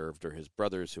who had served or his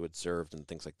brothers who had served and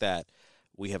things like that,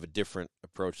 we have a different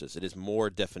approach to this. It is more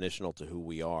definitional to who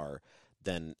we are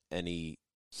than any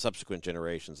subsequent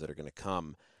generations that are going to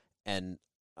come. And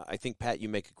I think, Pat, you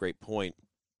make a great point.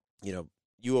 You know,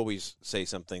 you always say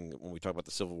something when we talk about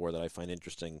the Civil War that I find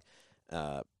interesting.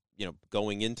 You know,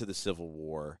 going into the Civil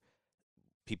War,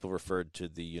 people referred to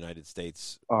the United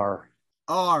States The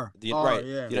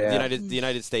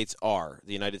United States are.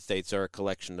 The United States are a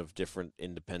collection of different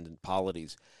independent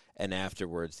polities, and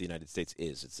afterwards the United States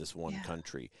is. It's this one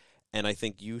country. And I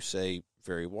think you say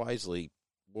very wisely,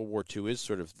 World War II is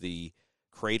sort of the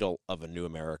cradle of a new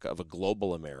America, of a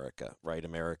global America, right?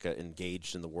 America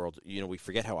engaged in the world. You know, we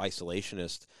forget how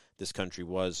isolationist this country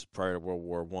was prior to World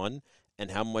War I, and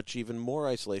how much even more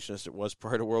isolationist it was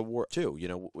prior to World War II. You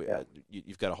know,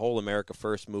 you've got a whole America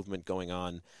First movement going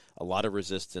on, a lot of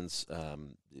resistance,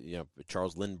 you know,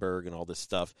 Charles Lindbergh and all this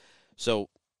stuff. So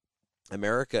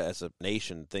America as a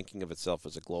nation, thinking of itself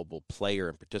as a global player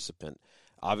and participant,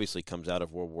 obviously comes out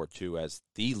of World War II as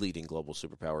the leading global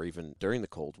superpower, even during the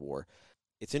Cold War.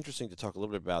 It's interesting to talk a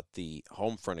little bit about the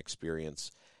home front experience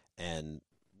and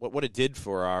what it did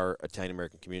for our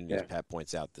Italian-American community, as Pat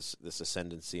points out, this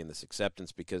ascendancy and this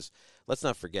acceptance, because let's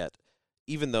not forget,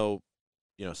 even though,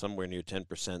 somewhere near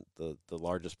 10%, the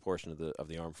largest portion of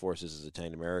the armed forces is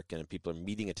Italian American, and people are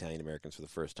meeting Italian Americans for the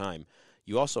first time.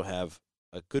 You also have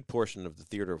a good portion of the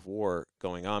theater of war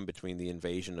going on between the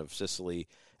invasion of Sicily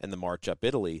and the march up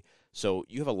Italy. So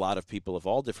you have a lot of people of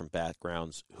all different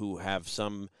backgrounds who have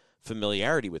some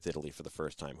familiarity with Italy for the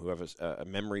first time, who have a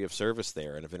memory of service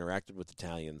there and have interacted with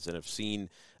Italians and have seen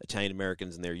Italian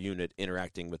Americans in their unit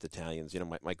interacting with Italians.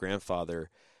 My grandfather,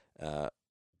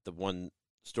 the one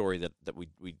story that we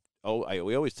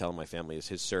always tell in my family is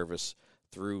his service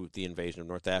through the invasion of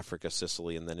North Africa,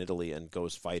 Sicily, and then Italy, and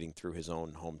goes fighting through his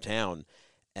own hometown.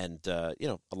 And a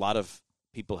lot of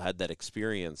people had that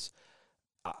experience.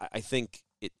 I think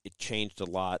it changed a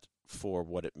lot for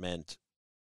what it meant,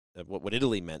 what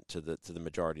Italy meant to the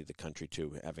majority of the country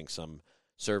too, having some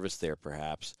service there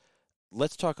perhaps.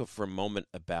 Let's talk for a moment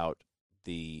about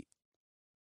the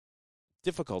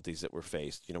difficulties that were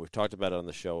faced. We've talked about it on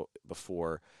the show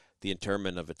before, the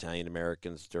internment of Italian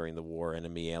Americans during the war,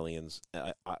 enemy aliens,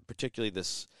 particularly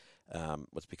this,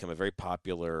 what's become a very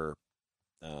popular,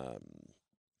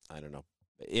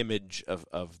 image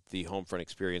of the home front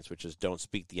experience, which is don't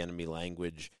speak the enemy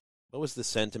language. What was the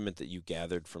sentiment that you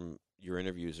gathered from your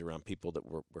interviews around people that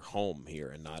were home here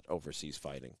and not overseas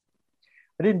fighting?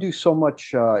 I didn't do so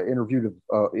much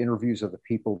interviews of the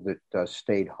people that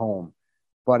stayed home,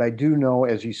 but I do know,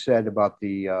 as you said, about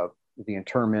the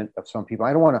internment of some people.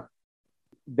 I don't want to.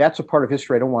 That's a part of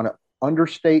history I don't want to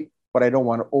understate, but I don't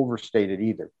want to overstate it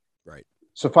either. Right.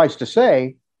 Suffice to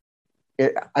say,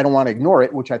 I don't want to ignore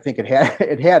it, which I think it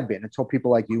had been until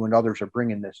people like you and others are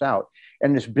bringing this out.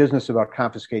 And this business about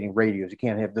confiscating radios, you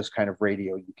can't have this kind of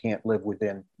radio. You can't live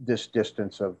within this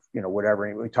distance of, whatever.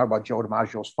 And we talk about Joe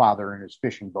DiMaggio's father and his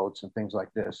fishing boats and things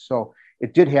like this. So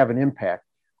it did have an impact.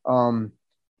 I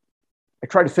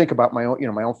try to think about my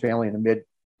own family in the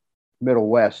Middle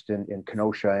West, in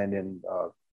Kenosha and in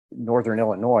Northern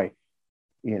Illinois,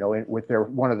 with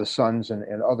one of the sons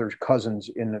and other cousins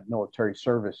in the military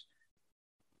service.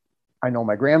 I know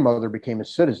my grandmother became a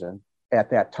citizen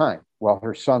at that time while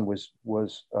her son was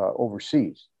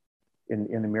overseas in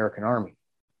the American Army.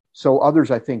 So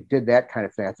others, I think, did that kind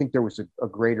of thing. I think there was a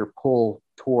greater pull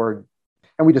toward,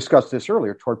 and we discussed this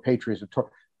earlier, toward patriotism,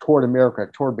 toward America,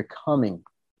 toward becoming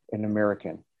an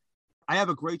American. I have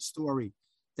a great story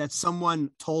that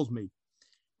someone told me.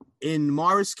 In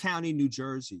Morris County, New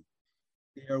Jersey,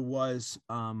 there was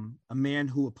a man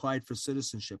who applied for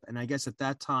citizenship. And I guess at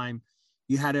that time,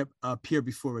 you had to appear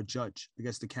before a judge, I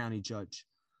guess the county judge.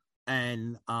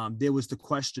 And there was the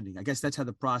questioning. I guess that's how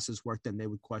the process worked. Then they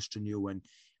would question you and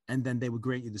then they would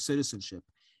grant you the citizenship.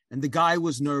 And the guy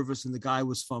was nervous and the guy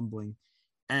was fumbling.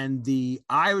 And the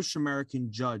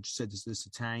Irish-American judge said to this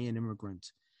Italian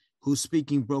immigrant who's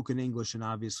speaking broken English and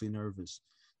obviously nervous,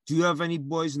 "Do you have any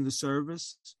boys in the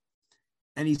service?"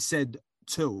 And he said,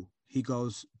 "2." He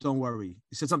goes, "Don't worry."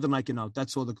 He said something like,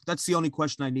 that's the only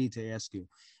question I need to ask you.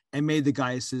 And made the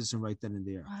guy a citizen right then and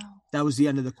there. Wow. That was the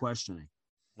end of the questioning.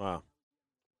 Wow.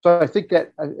 So I think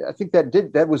that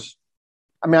was,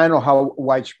 I don't know how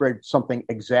widespread something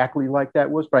exactly like that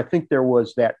was, but I think there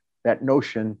was that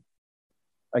notion,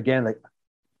 again, like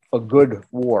a good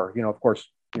war, of course,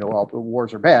 all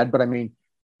wars are bad, but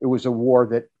it was a war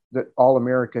that all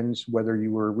Americans, whether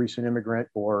you were a recent immigrant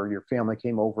or your family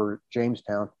came over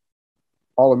Jamestown,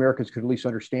 all Americans could at least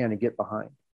understand and get behind.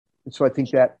 And so I think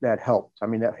that helped.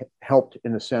 That helped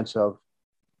in the sense of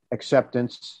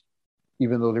acceptance,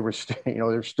 even though there was,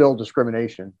 there's still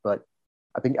discrimination, but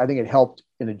I think it helped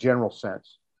in a general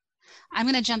sense. I'm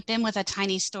going to jump in with a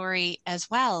tiny story as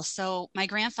well. So my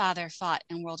grandfather fought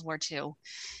in World War II,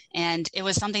 and it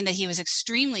was something that he was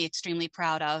extremely, extremely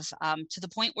proud of, to the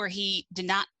point where he did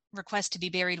not request to be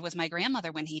buried with my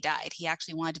grandmother when he died. He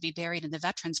actually wanted to be buried in the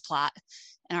veterans plot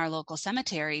in our local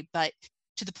cemetery, but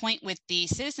to the point with the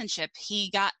citizenship, he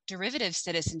got derivative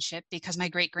citizenship because my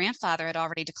great-grandfather had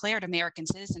already declared American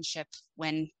citizenship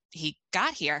when he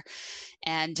got here.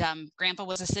 And Grandpa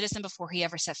was a citizen before he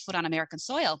ever set foot on American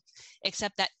soil,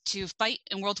 except that to fight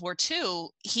in World War II,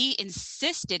 he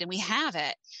insisted, and we have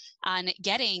it, on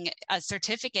getting a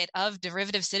certificate of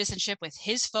derivative citizenship with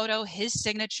his photo, his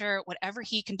signature, whatever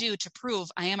he can do to prove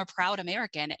I am a proud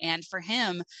American. And for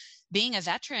him, being a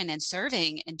veteran and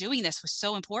serving and doing this was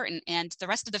so important. And the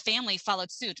rest of the family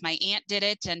followed suit. My aunt did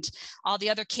it, and all the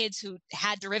other kids who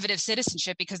had derivative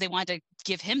citizenship because they wanted to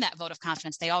give him that vote of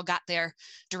confidence. They all got their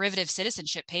derivative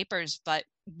citizenship papers, but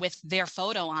with their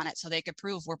photo on it so they could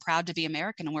prove we're proud to be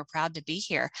American and we're proud to be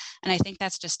here. And I think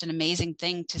that's just an amazing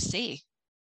thing to see.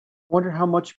 I wonder how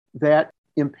much that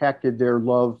impacted their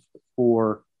love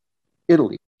for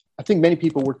Italy. I think many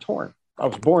people were torn. I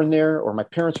was born there or my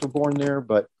parents were born there,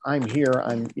 but I'm here.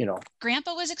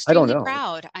 Grandpa was I don't extremely know.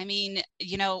 proud. I mean,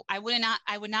 I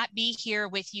would not be here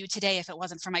with you today if it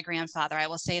wasn't for my grandfather. I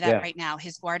will say that right now.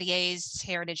 His Guardier's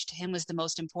heritage to him was the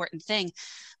most important thing.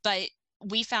 But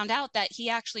we found out that he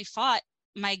actually fought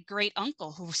my great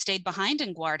uncle who stayed behind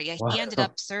in Guardia. Wow. He ended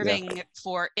up serving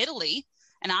for Italy.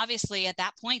 And obviously at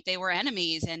that point they were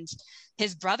enemies, and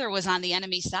his brother was on the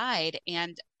enemy side.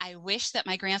 And I wish that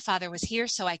my grandfather was here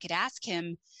so I could ask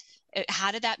him,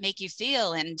 how did that make you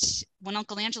feel? And when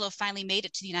Uncle Angelo finally made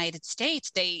it to the United States,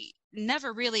 they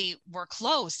never really were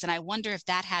close. And I wonder if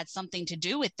that had something to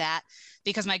do with that,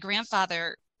 because my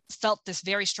grandfather felt this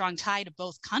very strong tie to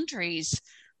both countries,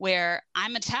 where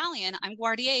I'm Italian, I'm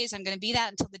Guardier's, I'm going to be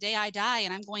that until the day I die,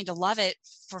 and I'm going to love it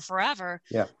for forever.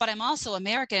 Yeah. But I'm also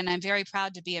American, and I'm very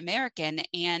proud to be American.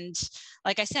 And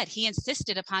like I said, he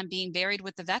insisted upon being buried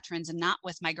with the veterans and not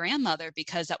with my grandmother,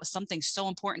 because that was something so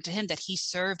important to him, that he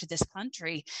served this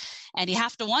country. And you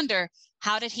have to wonder,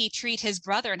 how did he treat his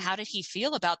brother, and how did he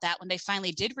feel about that when they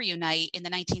finally did reunite in the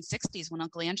 1960s, when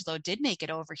Uncle Angelo did make it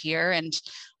over here? And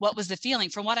what was the feeling?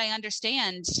 From what I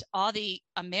understand, all the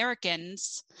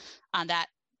Americans on that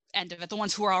end of it, the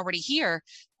ones who are already here,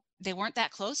 they weren't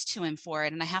that close to him for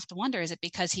it. And I have to wonder, is it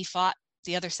because he fought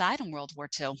the other side in World War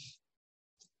II?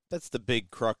 That's the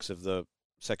big crux of the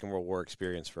Second World War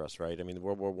experience for us, right? I mean,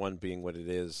 World War I being what it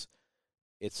is,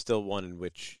 it's still one in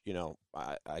which,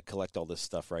 I collect all this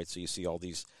stuff, right? So you see all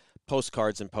these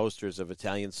postcards and posters of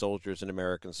Italian soldiers and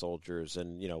American soldiers,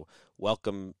 and,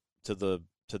 welcome to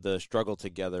the struggle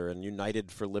together, and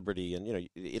united for liberty. And,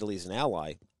 Italy's an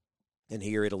ally, and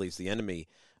here Italy's the enemy,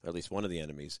 or at least one of the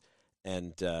enemies.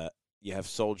 And you have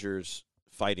soldiers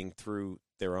fighting through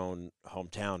their own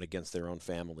hometown against their own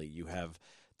family. You have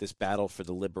this battle for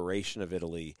the liberation of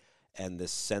Italy, and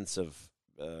this sense of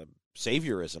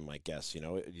saviorism, I guess,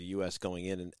 the U.S. going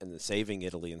in and saving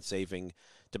Italy and saving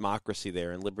democracy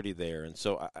there and liberty there. And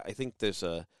so I think there's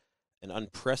an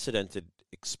unprecedented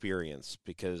experience,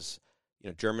 because,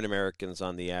 German Americans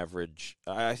on the average,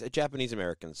 Japanese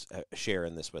Americans share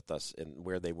in this with us, in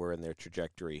where they were in their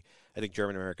trajectory. I think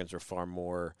German Americans are far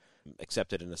more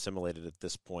accepted and assimilated at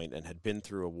this point, and had been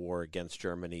through a war against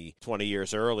Germany 20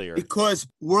 years earlier. Because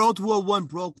World War I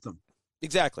broke them.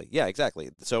 Exactly. Yeah, exactly.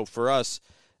 So for us,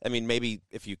 I mean, maybe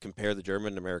if you compare the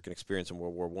German-American experience in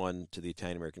World War I to the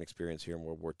Italian-American experience here in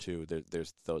World War II,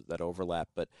 there's that overlap.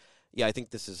 But, yeah, I think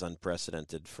this is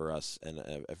unprecedented for us, and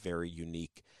a very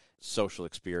unique social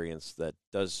experience that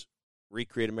does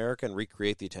recreate America and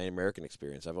recreate the Italian-American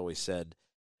experience. I've always said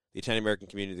the Italian-American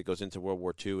community that goes into World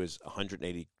War II is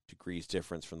 180 degrees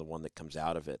different from the one that comes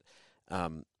out of it.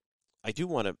 I do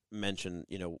want to mention,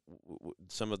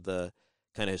 some of the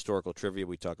kind of historical trivia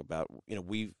we talk about.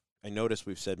 I notice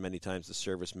we've said many times the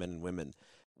servicemen and women.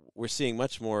 We're seeing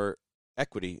much more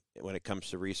equity when it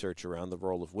comes to research around the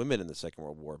role of women in the Second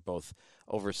World War, both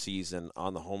overseas and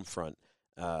on the home front.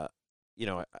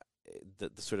 The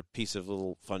sort of piece of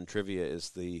little fun trivia is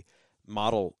the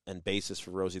model and basis for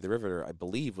Rosie the Riveter, I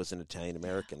believe, was an Italian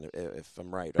American, if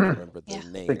I'm right. I don't remember the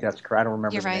name. I think that's correct. I don't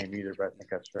remember You're the right. name either, but I think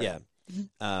that's right.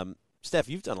 Yeah. Steph,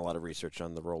 you've done a lot of research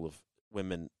on the role of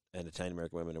women and Italian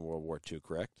American women in World War II,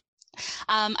 correct?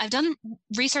 I've done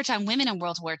research on women in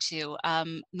World War II.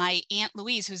 My Aunt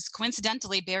Louise, who's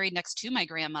coincidentally buried next to my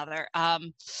grandmother,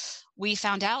 we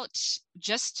found out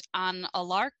just on a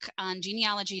lark on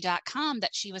genealogy.com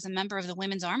that she was a member of the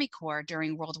Women's Army Corps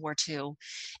during World War II.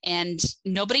 And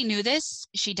nobody knew this.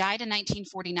 She died in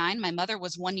 1949. My mother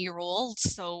was 1 year old,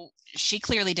 so she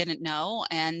clearly didn't know.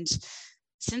 And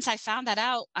since I found that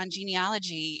out on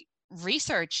genealogy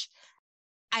research,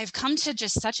 I've come to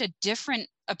just such a different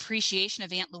appreciation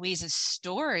of Aunt Louise's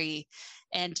story,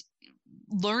 and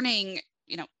learning,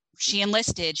 she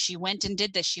enlisted, she went and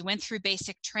did this, she went through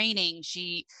basic training.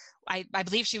 I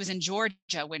believe she was in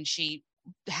Georgia when she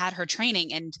had her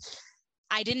training, and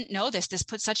I didn't know this. This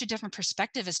put such a different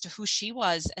perspective as to who she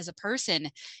was as a person.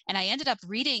 And I ended up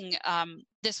reading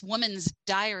this woman's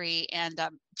diary, and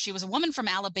she was a woman from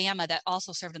Alabama that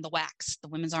also served in the WACs, the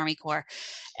Women's Army Corps.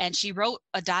 And she wrote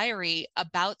a diary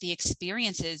about the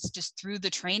experiences just through the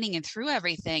training and through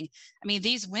everything. I mean,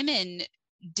 these women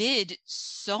did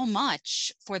so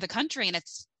much for the country, and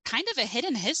it's kind of a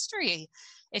hidden history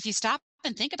if you stop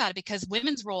and think about it, because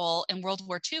women's role in World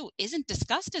War II isn't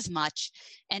discussed as much.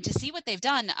 And to see what they've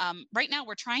done, right now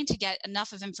we're trying to get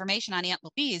enough of information on Aunt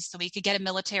Louise so we could get a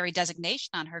military designation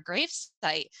on her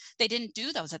gravesite. They didn't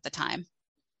do those at the time.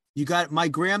 You got my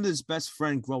grandmother's best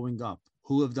friend growing up,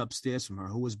 who lived upstairs from her,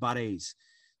 who was Barres,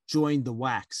 joined the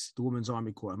WACs, the Women's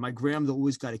Army Corps. My grandmother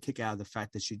always got a kick out of the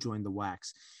fact that she joined the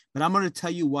WACs. But I'm going to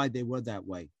tell you why they were that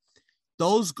way.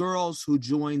 those girls who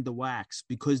joined the WACs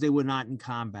because they were not in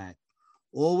combat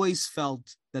always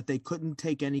felt that they couldn't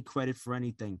take any credit for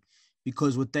anything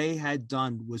because what they had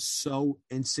done was so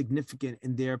insignificant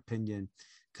in their opinion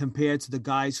compared to the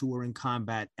guys who were in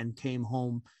combat and came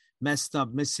home messed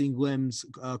up, missing limbs,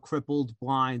 crippled,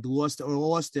 blind,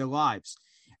 lost their lives.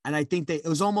 And I think it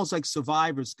was almost like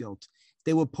survivor's guilt.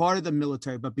 They were part of the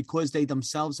military, but because they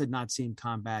themselves had not seen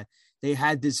combat, they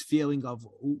had this feeling of,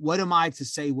 what am I to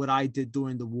say what I did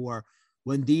during the war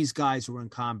when these guys were in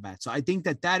combat? So I think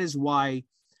that is why,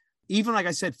 even like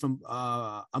I said, from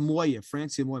Amoya,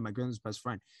 Francie Amoya, my grandmother's best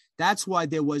friend, that's why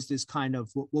there was this kind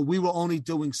of, well, we were only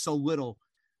doing so little.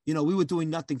 You know, we were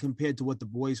doing nothing compared to what the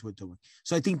boys were doing.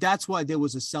 So I think that's why there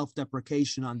was a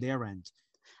self-deprecation on their end.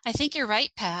 I think you're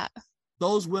right, Pat.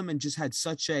 Those women just had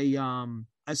such a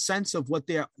sense of what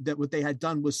they had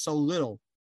done was so little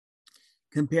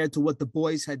compared to what the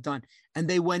boys had done. And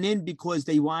they went in because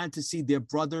they wanted to see their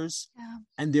brothers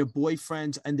and their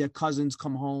boyfriends and their cousins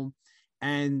come home.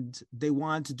 And they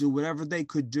wanted to do whatever they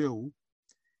could do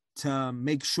to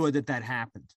make sure that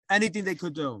happened. Anything they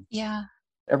could do. Yeah.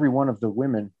 Every one of the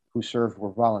women who served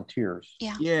were volunteers.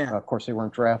 Yeah. Yeah. Of course, they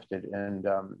weren't drafted. And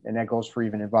that goes for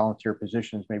even in volunteer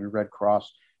positions, maybe Red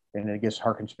Cross. And I guess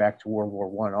harkens back to World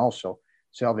War I also.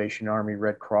 Salvation Army,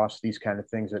 Red Cross, these kind of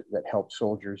things that help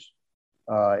soldiers.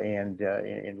 And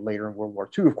later in World War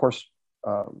II, of course,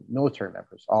 military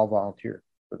members, all volunteer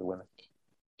for the women.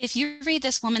 If you read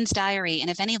this woman's diary, and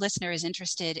if any listener is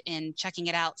interested in checking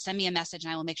it out, send me a message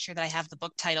and I will make sure that I have the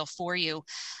book title for you.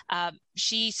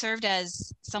 She served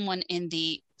as someone in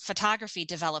the photography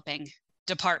developing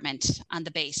department on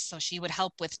the base. So she would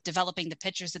help with developing the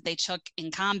pictures that they took in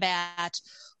combat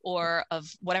or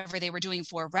of whatever they were doing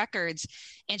for records.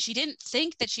 And she didn't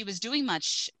think that she was doing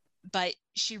much, but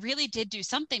she really did do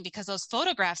something because those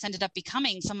photographs ended up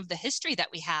becoming some of the history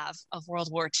that we have of World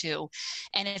War II.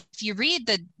 And if you read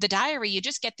the diary, you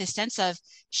just get this sense of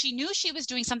she knew she was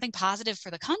doing something positive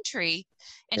for the country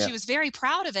and she was very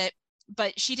proud of it,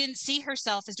 but she didn't see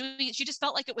herself as doing it. She just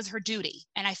felt like it was her duty.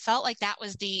 And I felt like that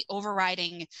was the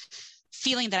overriding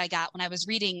feeling that I got when I was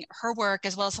reading her work,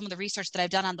 as well as some of the research that I've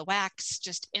done on the WACs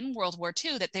just in World War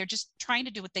II, that they're just trying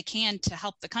to do what they can to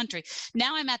help the country.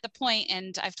 Now I'm at the point,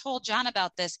 and I've told John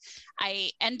about this,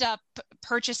 I end up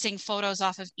purchasing photos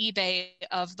off of eBay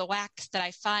of the WACs that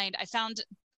I find. I found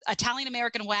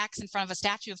Italian-American wax in front of a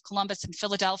statue of Columbus in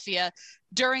Philadelphia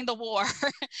during the war.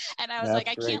 And I was That's like,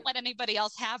 I great. can't let anybody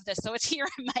else have this. So it's here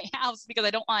in my house because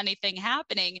I don't want anything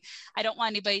happening. I don't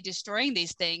want anybody destroying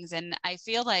these things. And I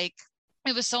feel like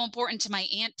it was so important to my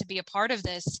aunt to be a part of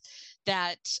this,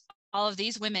 that all of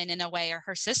these women in a way are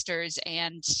her sisters,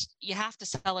 and you have to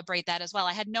celebrate that as well.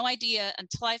 I had no idea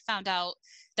until I found out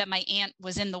that my aunt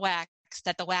was in the WACs,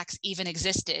 that the WACs even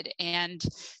existed, and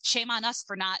shame on us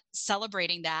for not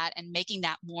celebrating that and making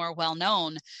that more well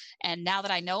known. And now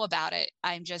that I know about it,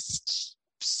 I'm just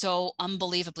so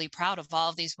unbelievably proud of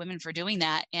all of these women for doing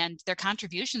that, and their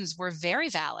contributions were very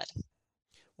valid.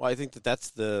 Well, I think that's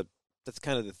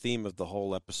kind of the theme of the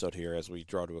whole episode here as we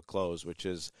draw to a close, which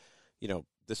is,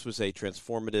 this was a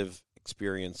transformative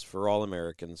experience for all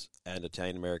Americans and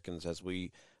Italian Americans as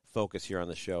we focus here on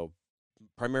the show,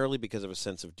 primarily because of a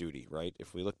sense of duty, right?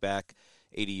 If we look back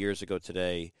 80 years ago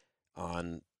today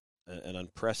on an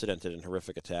unprecedented and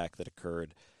horrific attack that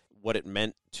occurred, what it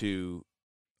meant to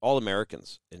all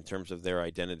Americans in terms of their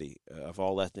identity, of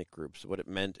all ethnic groups, what it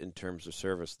meant in terms of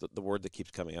service, the word that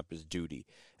keeps coming up is duty.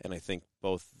 And I think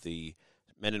both the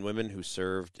men and women who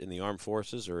served in the armed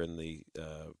forces or in the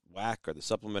WAC or the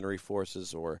supplementary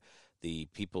forces, or the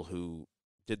people who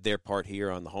did their part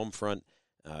here on the home front,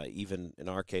 even in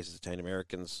our case as Italian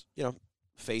Americans,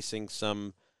 facing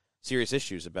some serious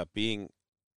issues about being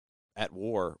at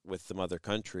war with the mother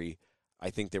country,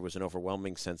 I think there was an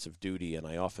overwhelming sense of duty, and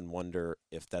I often wonder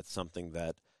if that's something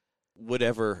that would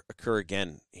ever occur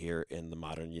again here in the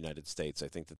modern United States. I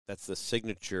think that's the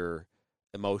signature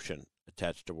emotion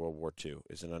attached to World War II,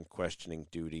 is an unquestioning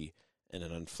duty and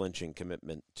an unflinching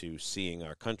commitment to seeing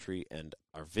our country and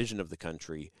our vision of the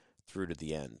country through to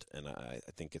the end. And I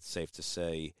think it's safe to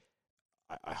say,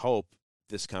 I hope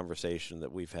this conversation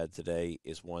that we've had today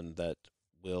is one that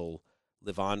will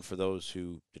live on for those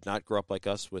who did not grow up like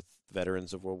us with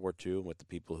veterans of World War II and with the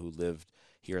people who lived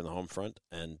here in the home front.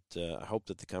 And I hope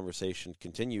that the conversation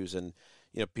continues. And,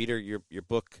 Peter, your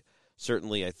book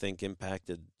certainly, I think,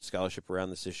 impacted scholarship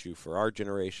around this issue for our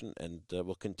generation and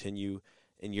will continue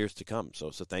in years to come.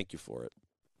 So thank you for it.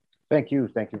 Thank you.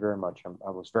 Thank you very much. I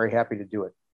was very happy to do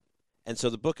it. And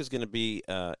so the book is going to be,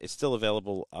 it's still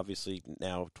available, obviously,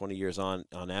 now 20 years on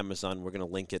Amazon. We're going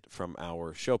to link it from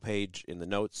our show page in the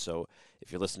notes. So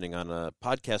if you're listening on a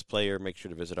podcast player, make sure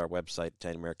to visit our website,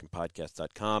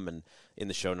 ItalianAmericanPodcast.com. And in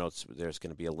the show notes, there's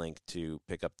going to be a link to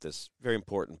pick up this very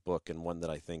important book, and one that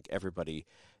I think everybody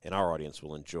in our audience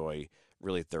will enjoy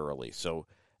really thoroughly. So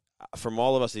from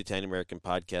all of us at the Italian American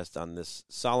Podcast on this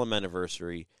solemn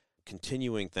anniversary,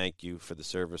 continuing thank you for the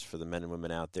service for the men and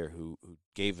women out there who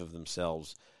gave of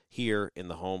themselves here in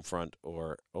the home front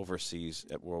or overseas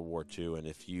at World War II. And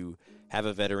if you have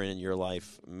a veteran in your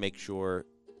life, make sure,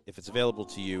 if it's available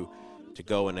to you, to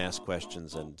go and ask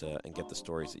questions and get the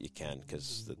stories that you can,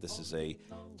 because this is a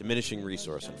diminishing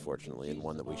resource, unfortunately, and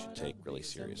one that we should take really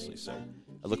seriously. So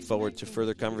I look forward to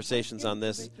further conversations on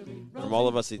this. From all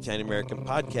of us at the Italian American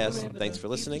Podcast, thanks for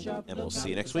listening, and we'll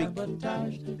see you next week. Rosie,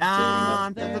 Rosie,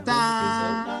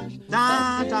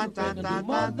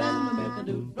 Rosie, the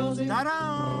riveter. Rosie, Rosie, Rosie,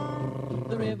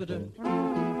 the riveter.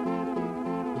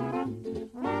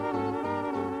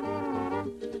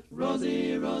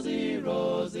 Rosie, Rosie, Rosie, the riveter. Rosie, Rosie, Rosie, the riveter. Rosie, Rosie, Rosie, the riveter. Rosie, Rosie, Rosie, the riveter. Rosie, Rosie, Rosie, the riveter. Rosie, Rosie, Rosie, the riveter. Rosie, Rosie, Rosie, the riveter. Rosie, Rosie, Rosie, the riveter. Rosie, Rosie, Rosie, the riveter. Rosie, Rosie,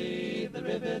 Rosie, the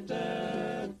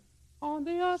riveter. On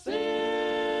the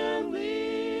Osceola.